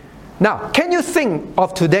thing. Now, can you think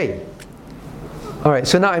of today? All right,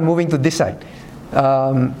 so now I'm moving to this side.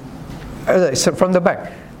 So from the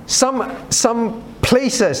back, some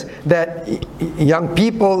places that young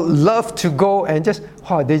people love to go and just,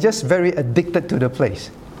 they're just very addicted to the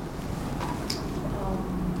place.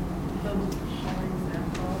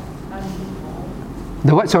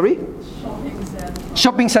 The what, sorry?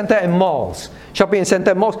 Shopping center and malls. Shopping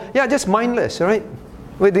center and malls. Yeah, just mindless, all right?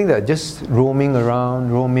 What do you think that? Just roaming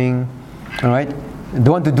around, all right? Don't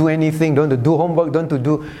want to do anything, don't want to do homework, don't want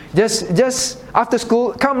to do... Just after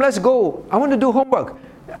school, come, let's go. I want to do homework.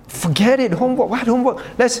 Forget it, homework, what homework?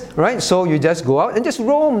 Right? So you just go out and just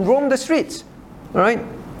roam the streets, all right?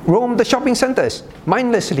 Roam the shopping centers,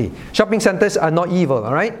 mindlessly. Shopping centers are not evil,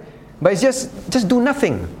 all right? But it's just do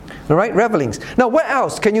nothing, all right? Revelings. Now, what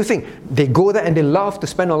else can you think? They go there and they love to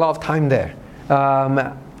spend a lot of time there.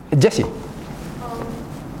 Jesse?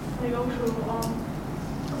 They go to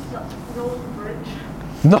North Bridge.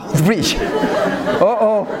 North Bridge.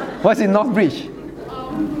 What's in North Bridge? They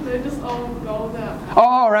just all go there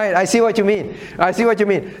Oh, right. I see what you mean.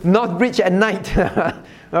 North Bridge at night. All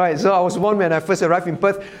right. So I was warned when I first arrived in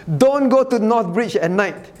Perth, don't go to North Bridge at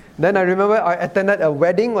night. Then I remember I attended a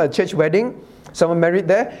wedding, a church wedding. Someone married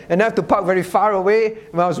there. And I have to park very far away.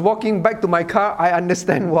 When I was walking back to my car, I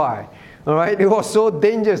understand why. All right. It was so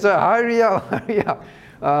dangerous. Hurry up.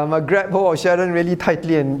 I grabbed hold of Sharon really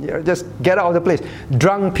tightly and just get out of the place.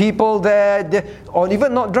 Drunk people there, or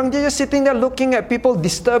even not drunk, they're just sitting there looking at people,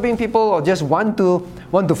 disturbing people, or just want to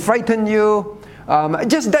frighten you.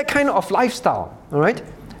 Just that kind of lifestyle. All right.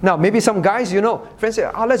 Now maybe some guys, friends say,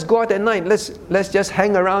 let's go out at night. Let's just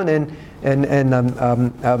hang around and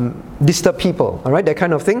disturb people. All right, that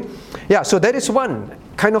kind of thing. Yeah. So that is one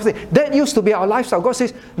kind of thing. That used to be our lifestyle. God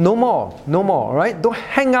says, no more. All right. Don't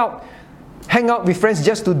hang out with friends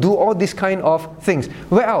just to do all these kind of things.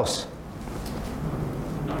 Where else?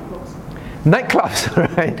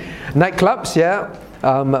 Nightclubs, right? Nightclubs, yeah.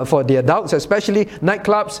 For the adults especially.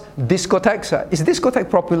 Nightclubs, discotheques. Is discotheque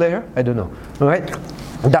popular here? I don't know. All right?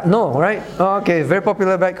 No, right? Okay, very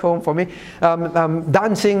popular back home for me.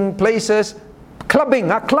 Dancing places. Clubbing,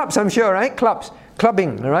 clubs I'm sure, right?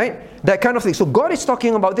 Clubbing, right? That kind of thing. So God is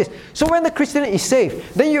talking about this. So when the Christian is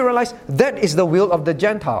saved, then you realize that is the will of the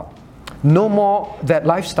Gentile. No more that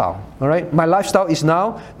lifestyle. All right. My lifestyle is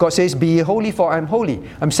now, God says, be holy for I'm holy.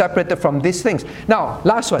 I'm separated from these things. Now,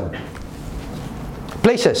 last one.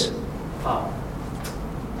 Places.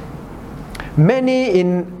 Many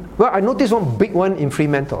I noticed one big one in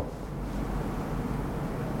Fremantle.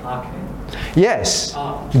 Arcade? Yes.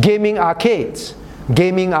 Gaming arcades.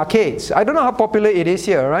 I don't know how popular it is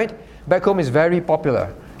here, right? Back home is very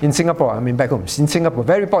popular. In Singapore,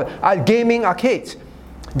 very popular. Gaming arcades.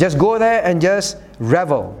 Just go there and just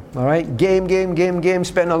revel, all right? Game,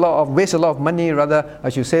 waste a lot of money, rather, I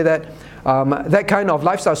should say that. That kind of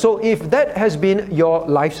lifestyle. So if that has been your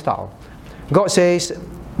lifestyle, God says,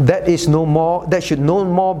 that should no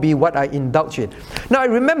more be what I indulge in. Now I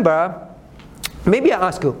remember, maybe I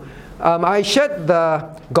ask you, I shared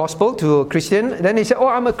the gospel to a Christian, then he said,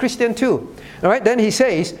 I'm a Christian too. All right, then he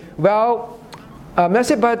says, I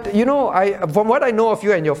said, but from what I know of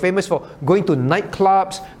you, and you're famous for going to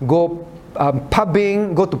nightclubs, go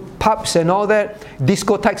pubbing, go to pubs and all that,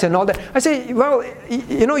 discotheques and all that. I say,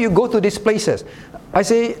 you go to these places. I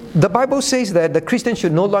say, the Bible says that the Christian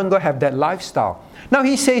should no longer have that lifestyle. Now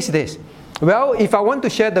he says this, if I want to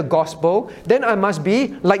share the gospel, then I must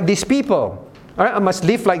be like these people. All right, I must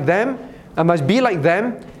live like them. I must be like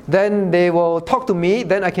them. Then they will talk to me.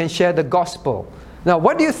 Then I can share the gospel. Now,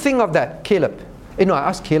 what do you think of that, Caleb? I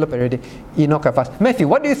asked Caleb already. Enoch, I've asked. Matthew,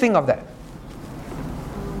 what do you think of that?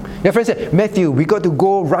 Your friend said, Matthew, we got to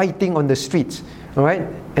go writing on the streets. All right?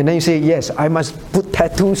 And then you say, yes, I must put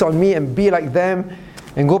tattoos on me and be like them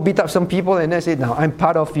and go beat up some people. And then say, now I'm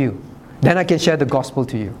part of you. Then I can share the gospel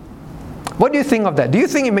to you. What do you think of that? Do you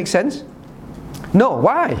think it makes sense? No.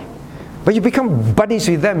 Why? But you become buddies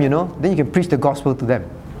with them, Then you can preach the gospel to them.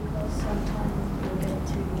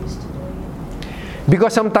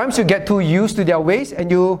 Because sometimes you get too used to their ways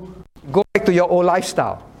and you go back to your old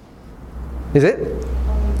lifestyle. Is it?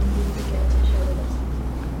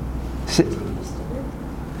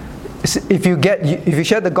 If you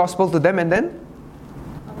share the gospel to them and then?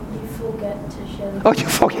 You forget to share the gospel. Oh, you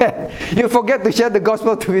forget. You forget to share the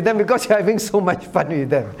gospel with them because you're having so much fun with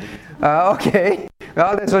them. Okay.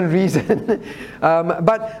 Well, that's one reason.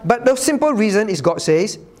 But the simple reason is God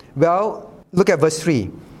says, look at verse 3.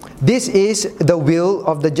 This is the will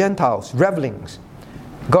of the Gentiles, revelings.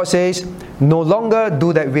 God says, no longer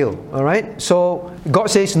do that will. All right? So,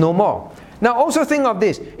 God says no more. Now, also think of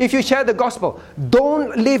this. If you share the gospel,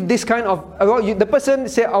 don't live this kind of... the person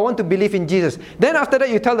say, I want to believe in Jesus. Then after that,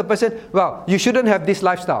 you tell the person, you shouldn't have this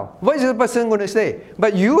lifestyle. What is the person going to say?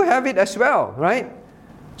 But you have it as well, right?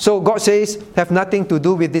 So God says, have nothing to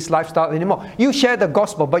do with this lifestyle anymore. You share the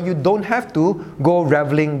gospel, but you don't have to go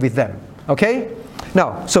reveling with them. Okay?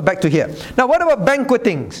 Now, so back to here. Now, what about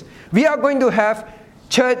banquetings? We are going to have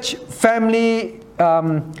church, family,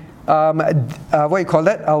 what do you call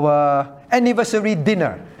that? Our anniversary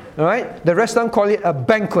dinner. All right? The restaurant call it a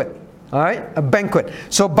banquet. All right? A banquet.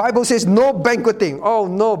 So Bible says no banqueting. Oh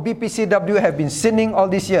no, BPCW have been sinning all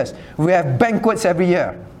these years. We have banquets every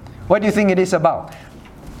year. What do you think it is about?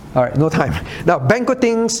 All right, no time. Now,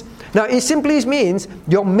 banquetings. Now, it simply means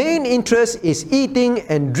your main interest is eating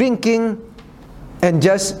and drinking and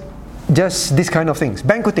just these kind of things.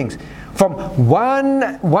 Banquetings. From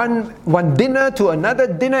one dinner to another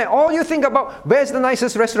dinner, all you think about, where's the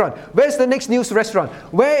nicest restaurant? Where's the next new restaurant?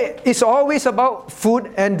 Where it's always about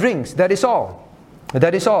food and drinks. That is all.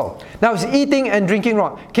 That is all. Now, it's eating and drinking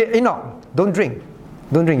wrong. Okay, Enoch, don't drink.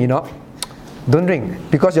 Don't drink, Enoch. Don't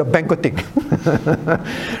drink because you're banqueting.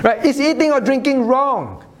 Right? Is eating or drinking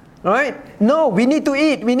wrong? Right? No, we need to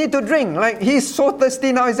eat. We need to drink. Like he's so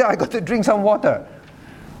thirsty now. He said, I got to drink some water.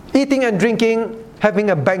 Eating and drinking,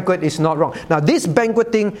 having a banquet is not wrong. Now this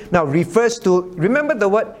banqueting now refers to, remember the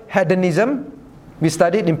word hedonism? We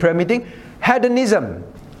studied in prayer meeting. Hedonism.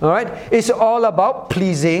 All right? It's all about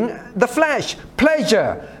pleasing the flesh.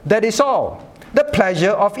 Pleasure. That is all. The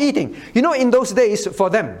pleasure of eating. You know, in those days, for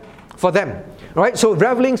them, right? So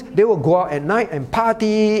revelings, they will go out at night and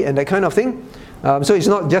party and that kind of thing. So it's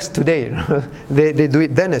not just today. they do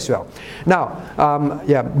it then as well. Now,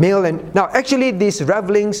 male and... Now, actually, these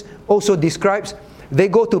revelings also describes, they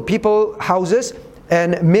go to people's houses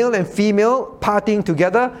and male and female partying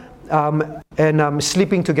together and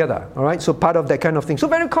sleeping together. All right? So part of that kind of thing. So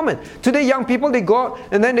very common. Today, young people, they go out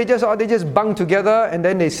and then they just bunk together and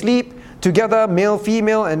then they sleep together, male,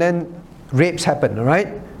 female, and then rapes happen. All right?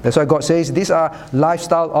 That's why God says these are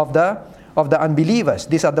lifestyle of the unbelievers.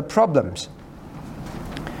 These are the problems.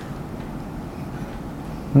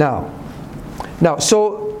 Now,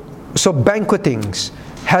 so banquetings,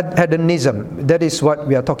 hedonism, that is what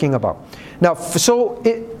we are talking about. Now,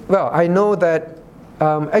 I know that,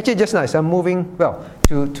 actually just nice, I'm moving,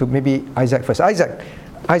 to maybe Isaac first.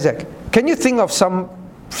 Isaac, can you think of some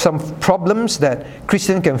problems that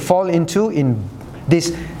Christians can fall into in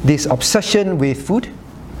this obsession with food?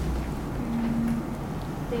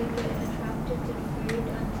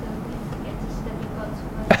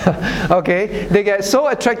 Okay, they get so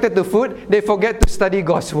attracted to food, they forget to study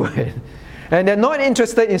God's Word. And they're not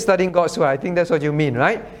interested in studying God's Word. I think that's what you mean,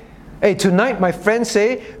 right? Hey, tonight my friends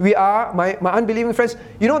say, my unbelieving friends,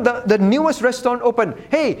 you know, the newest restaurant opened.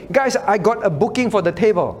 Hey, guys, I got a booking for the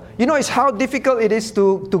table. You know, it's how difficult it is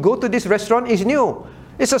to go to this restaurant. It's new.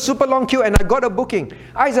 It's a super long queue and I got a booking.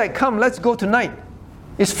 Isaac, come, let's go tonight.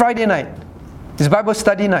 It's Friday night. It's Bible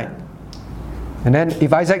study night. And then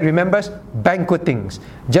if Isaac remembers, banquetings.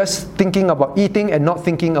 Just thinking about eating and not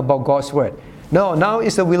thinking about God's Word. No, now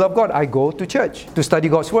it's the will of God. I go to church to study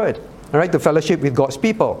God's Word. All right, to fellowship with God's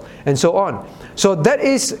people. And so on. So that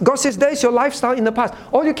is, God says that is your lifestyle in the past.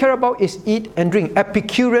 All you care about is eat and drink.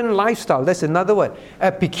 Epicurean lifestyle. That's another word.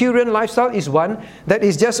 Epicurean lifestyle is one that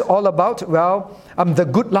is just all about, the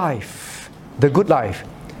good life. The good life.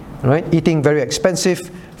 All right, eating very expensive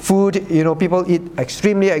food, you know, people eat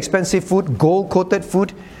extremely expensive food, gold-coated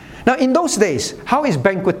food. Now, in those days, how is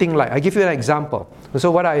banqueting like? I give you an example.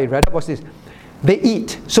 So what I read up was this. They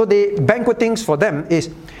eat. So banquetings for them is,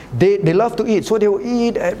 they love to eat. So they will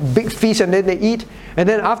eat a big feast and then they eat. And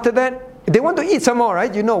then after that, they want to eat some more,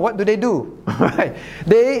 right? You know, what do? Right?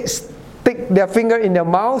 They stick their finger in their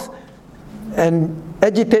mouth and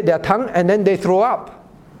agitate their tongue and then they throw up.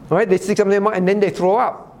 All right? They stick something in their mouth and then they throw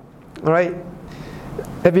up. All right?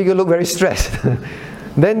 Abigail look very stressed.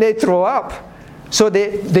 Then they throw up. So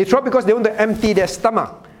they throw up because they want to empty their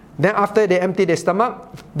stomach. Then after they empty their stomach,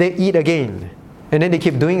 they eat again. And then they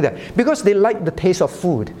keep doing that. Because they like the taste of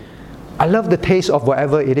food. I love the taste of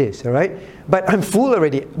whatever it is, all right? But I'm full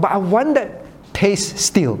already. But I want that taste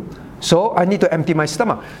still. So I need to empty my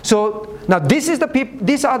stomach. So now these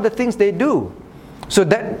are the things they do. So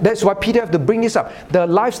that's why Peter have to bring this up. The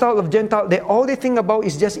lifestyle of Gentile, all they think about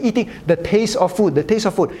is just eating the taste of food. The taste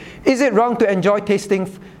of food. Is it wrong to enjoy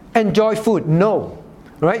food? No.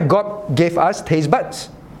 Right? God gave us taste buds.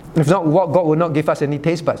 If not, God will not give us any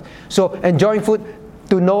taste buds. So enjoying food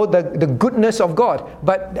to know the goodness of God.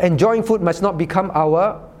 But enjoying food must not become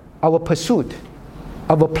our pursuit,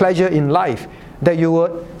 our pleasure in life. That you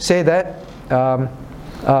would say that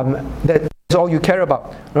that's all you care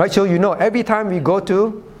about. Right? So you know, every time we go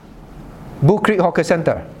to Bull Creek Hawker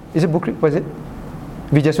Center. Is it Bull Creek? What is it?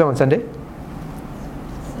 We just went on Sunday.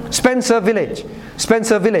 Spencer Village.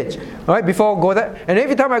 All right, before I go there. And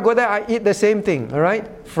every time I go there, I eat the same thing. All right?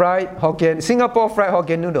 Singapore fried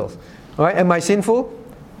Hokkien noodles. All right? Am I sinful?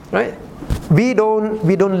 Right? We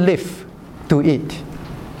don't live to eat.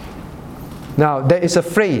 Now, there is a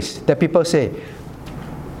phrase that people say.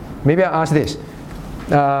 Maybe I ask this.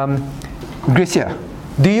 Gracia,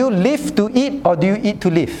 do you live to eat or do you eat to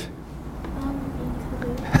live?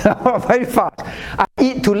 Very fast. I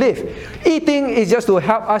eat to live. Eating is just to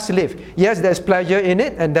help us live. Yes, there's pleasure in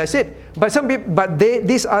it, and that's it. But some people,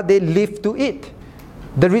 they live to eat.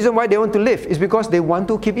 The reason why they want to live is because they want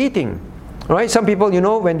to keep eating. Right? Some people, you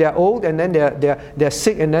know, when they're old and then they're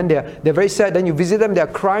sick and then they're very sad. Then you visit them, they're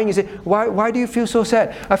crying. You say, why do you feel so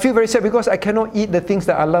sad? I feel very sad because I cannot eat the things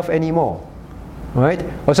that I love anymore. Right?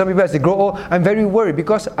 Or some people, as they grow old, I'm very worried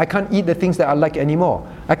because I can't eat the things that I like anymore.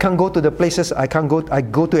 I can't go to the places I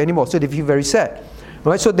go to anymore. So they feel very sad.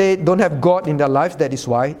 Right? So they don't have God in their lives. That is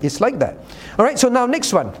why it's like that. All right, so now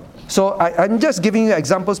next one. So I'm just giving you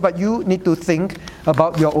examples, but you need to think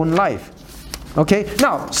about your own life. Okay,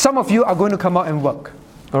 now some of you are going to come out and work.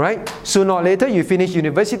 All right, sooner or later you finish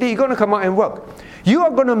university, you're going to come out and work. You are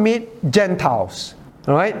going to meet Gentiles.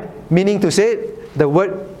 All right, meaning to say the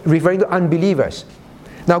word referring to unbelievers.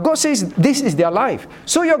 Now God says this is their life.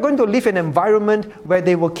 So you're going to live in an environment where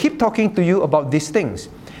they will keep talking to you about these things.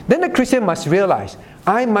 Then the Christian must realize,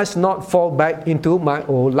 I must not fall back into my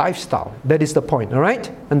old lifestyle. That is the point, all right?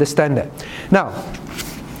 Understand that. Now,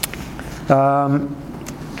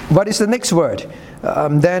 what is the next word?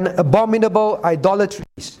 Then abominable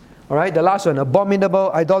idolatries. All right, the last one,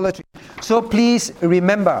 abominable idolatry. So please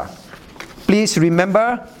remember, there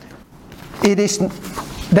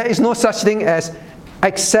is no such thing as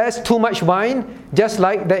excess, too much wine, just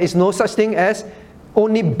like there is no such thing as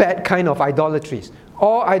only bad kind of idolatries.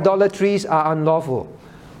 All idolatries are unlawful.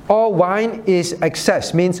 All wine is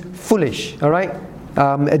excess, means foolish, all right?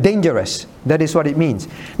 Dangerous. That is what it means.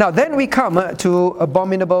 Now, then we come to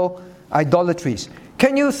abominable idolatries.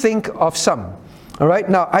 Can you think of some? All right,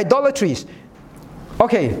 now, idolatries.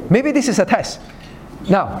 Okay, maybe this is a test.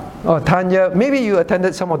 Now, Tanya, maybe you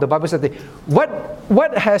attended some of the Bible study.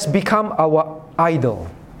 What has become our idol?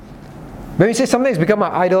 When we say something has become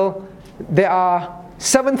our idol, there are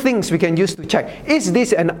 7 things we can use to check. Is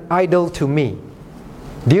this an idol to me?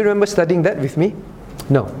 Do you remember studying that with me?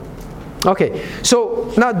 No. Okay,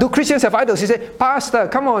 so now do Christians have idols? You say, Pastor,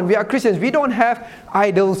 come on, we are Christians. We don't have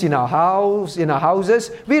idols in our house, in our houses.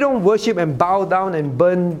 We don't worship and bow down and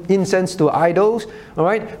burn incense to idols. All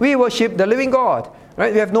right, we worship the living God.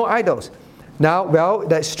 Right? We have no idols. Now, well,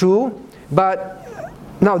 that's true. But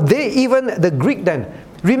now the Greek then,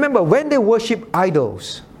 remember when they worship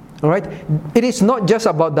idols, all right, it is not just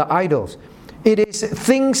about the idols. It is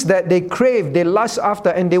things that they crave, they lust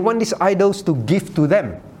after, and they want these idols to give to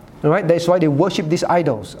them. All right, that's why they worship these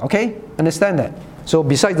idols. Okay, understand that. So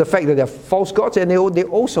besides the fact that they are false gods, and they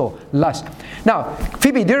also lust. Now,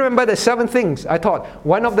 Phoebe, do you remember the 7 things I taught?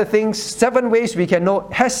 One of the things, 7 ways we can know,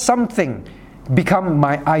 has something become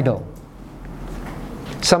my idol?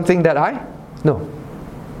 Something that I know.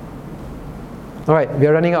 All right, we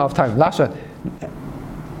are running out of time. Last one.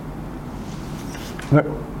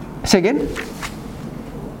 Say again.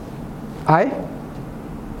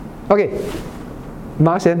 Okay.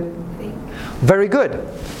 Marcin. Very good.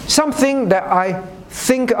 Something that I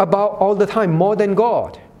think about all the time, more than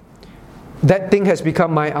God. That thing has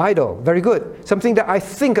become my idol. Very good. Something that I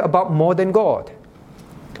think about more than God.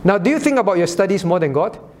 Now, do you think about your studies more than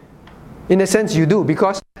God? In a sense, you do,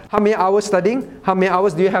 because how many hours studying? How many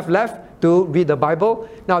hours do you have left to read the Bible?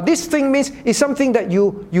 Now, this thing means it's something that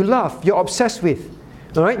you love, you're obsessed with.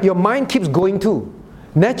 All right? Your mind keeps going to.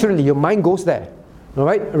 Naturally, your mind goes there. All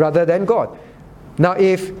right? Rather than God. Now,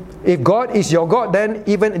 if God is your God, then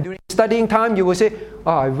even during studying time, you will say,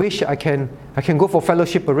 oh, I wish I can go for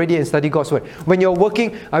fellowship already and study God's word. When you're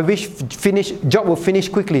working, I wish job will finish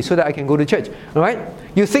quickly so that I can go to church. All right?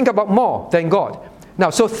 You think about more than God. Now,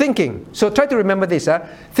 so thinking. So try to remember this.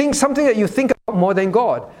 Think something that you think about more than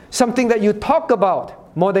God. Something that you talk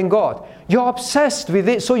about more than God. You're obsessed with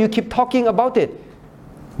it, so you keep talking about it.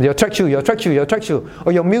 Your track shoe.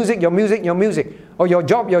 Or your music. Or your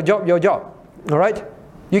job. All right?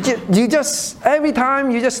 You just, every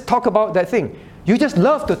time you just talk about that thing. You just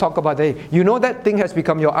love to talk about that. You know that thing has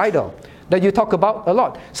become your idol. That you talk about a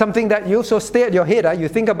lot. Something that you so stay at your head. You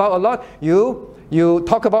think about a lot. You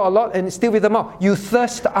talk about a lot and still with the mouth. You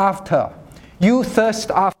thirst after.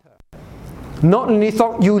 Not only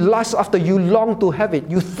thought, you lust after. You long to have it.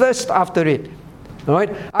 You thirst after it. All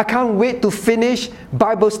right? I can't wait to finish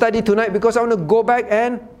Bible study tonight because I want to go back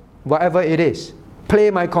and whatever it is.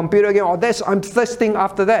 Play my computer game, or this, I'm thirsting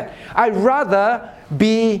after that. I'd rather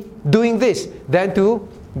be doing this than to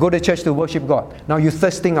go to church to worship God. Now you're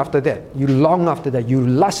thirsting after that. You long after that. You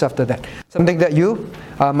lust after that. Something that you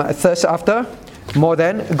thirst after more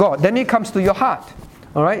than God. Then it comes to your heart.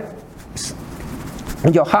 All right?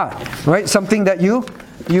 Your heart. All right? Something that you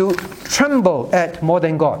tremble at more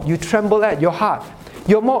than God. You tremble at your heart.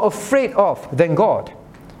 You're more afraid of than God.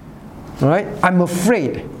 All right? I'm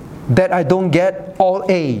afraid that I don't get all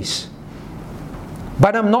A's.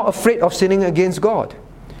 But I'm not afraid of sinning against God.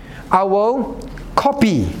 I will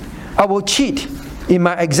copy, I will cheat in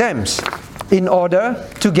my exams in order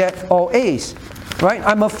to get all A's. Right?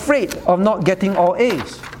 I'm afraid of not getting all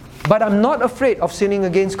A's. But I'm not afraid of sinning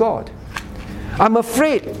against God. I'm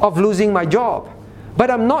afraid of losing my job. But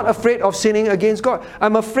I'm not afraid of sinning against God.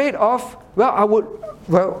 I'm afraid of, I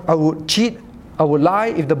would cheat, I would lie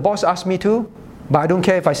if the boss asked me to. but I don't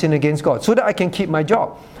care if I sin against God, so that I can keep my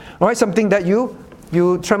job. All right, something that you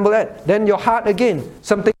tremble at. Then your heart again,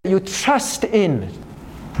 something that you trust in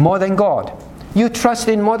more than God. You trust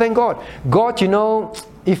in more than God. God,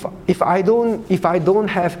 if I don't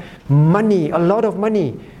have money, a lot of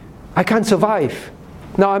money, I can't survive.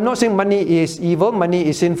 Now, I'm not saying money is evil, money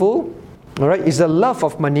is sinful. All right, it's the love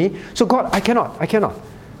of money. So God, I cannot.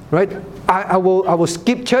 Right? I will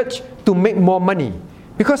skip church to make more money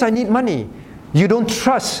because I need money. You don't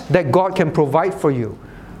trust that God can provide for you.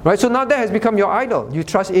 Right? So now that has become your idol. You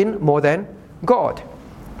trust in more than God.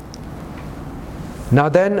 Now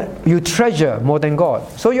then, you treasure more than God.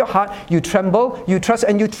 So your heart, you tremble, you trust,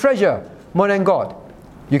 and you treasure more than God.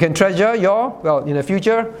 You can treasure in the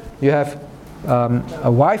future, you have a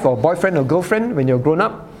wife or boyfriend or girlfriend when you're grown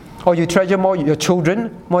up. Or you treasure more your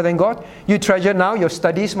children more than God. You treasure now your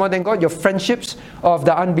studies more than God. Your friendships of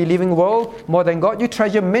the unbelieving world more than God. You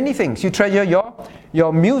treasure many things. You treasure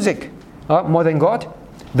your music more than God.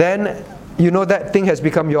 Then you know that thing has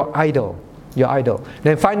become your idol. Your idol.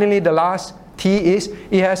 Then finally the last T is,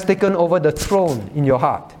 it has taken over the throne in your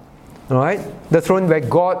heart. Alright? The throne where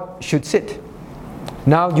God should sit.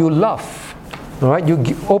 Now you love. Alright? You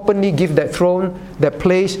openly give that throne, that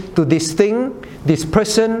place to this thing, this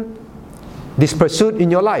person, this pursuit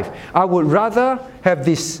in your life. I would rather have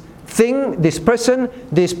this thing, this person,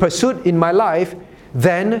 this pursuit in my life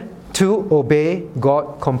than to obey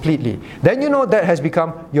God completely. Then you know that has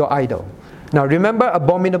become your idol. Now remember,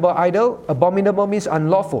 abominable idol. Abominable means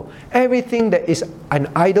unlawful. Everything that is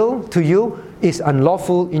an idol to you is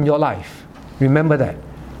unlawful in your life. Remember that.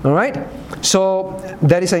 Alright? So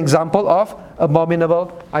that is an example of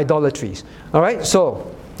abominable idolatries. Alright?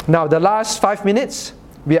 So now the last 5 minutes,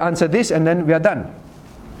 we answer this and then we are done.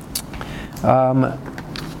 Now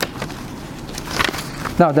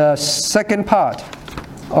the second part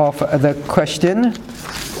of the question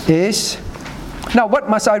is, now what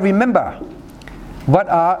must I remember?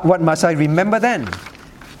 What must I remember then?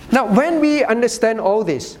 Now when we understand all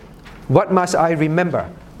this, what must I remember?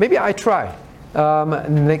 Maybe I try.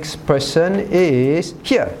 Next person is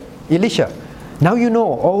here, Elisha. Now you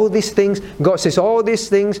know all these things. God says all these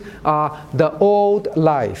things are the old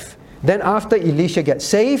life. Then after Elisha gets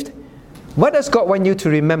saved, what does God want you to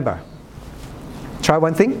remember? Try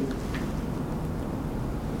one thing.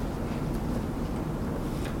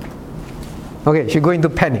 Okay, she's going to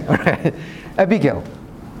panic. All right. Abigail.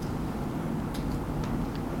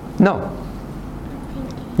 No.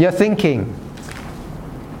 You're thinking.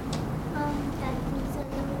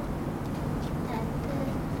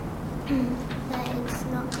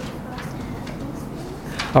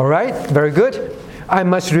 Alright, very good. I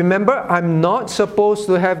must remember I'm not supposed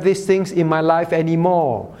to have these things in my life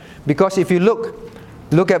anymore. Because if you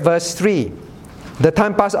look at verse 3. The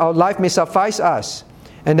time past our life may suffice us.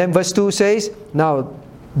 And then verse 2 says, now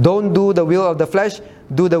don't do the will of the flesh,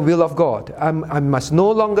 do the will of God. I must no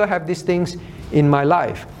longer have these things in my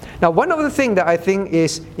life. Now one of the things that I think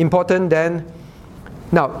is important then,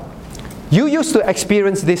 now you used to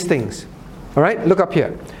experience these things. Alright, look up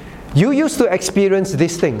here. You used to experience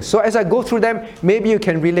these things. So as I go through them, maybe you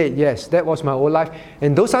can relate. Yes, that was my old life.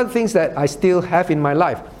 And those are the things that I still have in my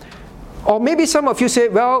life. Or maybe some of you say,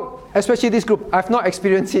 well, especially this group, I've not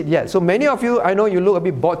experienced it yet. So many of you, I know you look a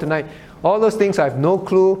bit bored tonight. All those things I have no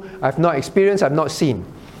clue, I've not experienced, I've not seen.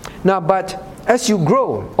 Now, but as you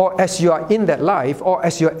grow, or as you are in that life, or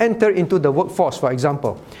as you enter into the workforce, for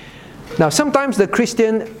example. Now, sometimes the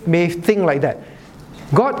Christian may think like that.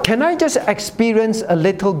 God, can I just experience a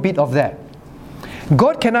little bit of that?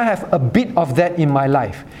 God, can I have a bit of that in my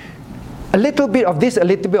life? A little bit of this, a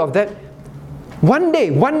little bit of that. One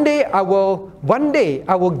day I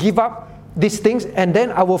will give up these things and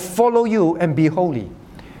then I will follow you and be holy.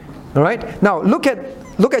 All right? Now look at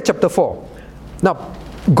chapter 4. Now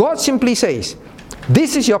God simply says,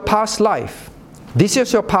 this is your past life. This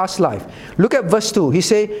is your past life. Look at verse 2. He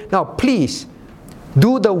say, now please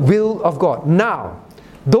do the will of God. Now,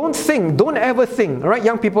 don't ever think, all right,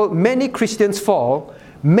 young people, many Christians fall.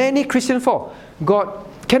 God,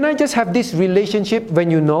 can I just have this relationship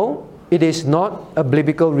when you know it is not a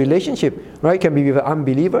biblical relationship, right? It can be with an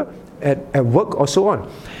unbeliever at work or so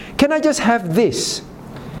on. Can I just have this?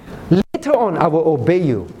 Later on, I will obey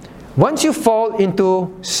you. Once you fall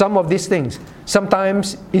into some of these things,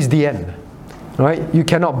 sometimes it's the end, right? You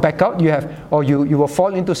cannot back out. You will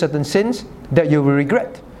fall into certain sins that you will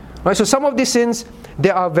regret, right? So some of these sins, they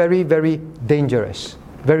are very, very dangerous.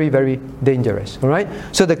 Very, very dangerous. All right?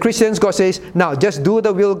 So the Christians, God says, now just do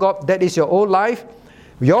the will of God. That is your old life.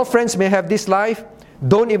 Your friends may have this life.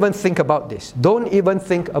 Don't even think about this. Don't even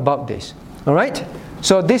think about this. All right?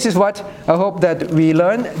 So this is what I hope that we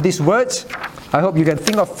learn, these words. I hope you can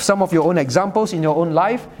think of some of your own examples in your own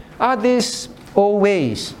life. Are these old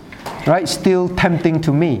ways, right, still tempting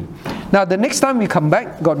to me? Now, the next time we come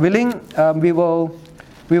back, God willing, we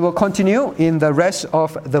will continue in the rest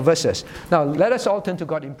of the verses. Now, let us all turn to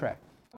God in prayer.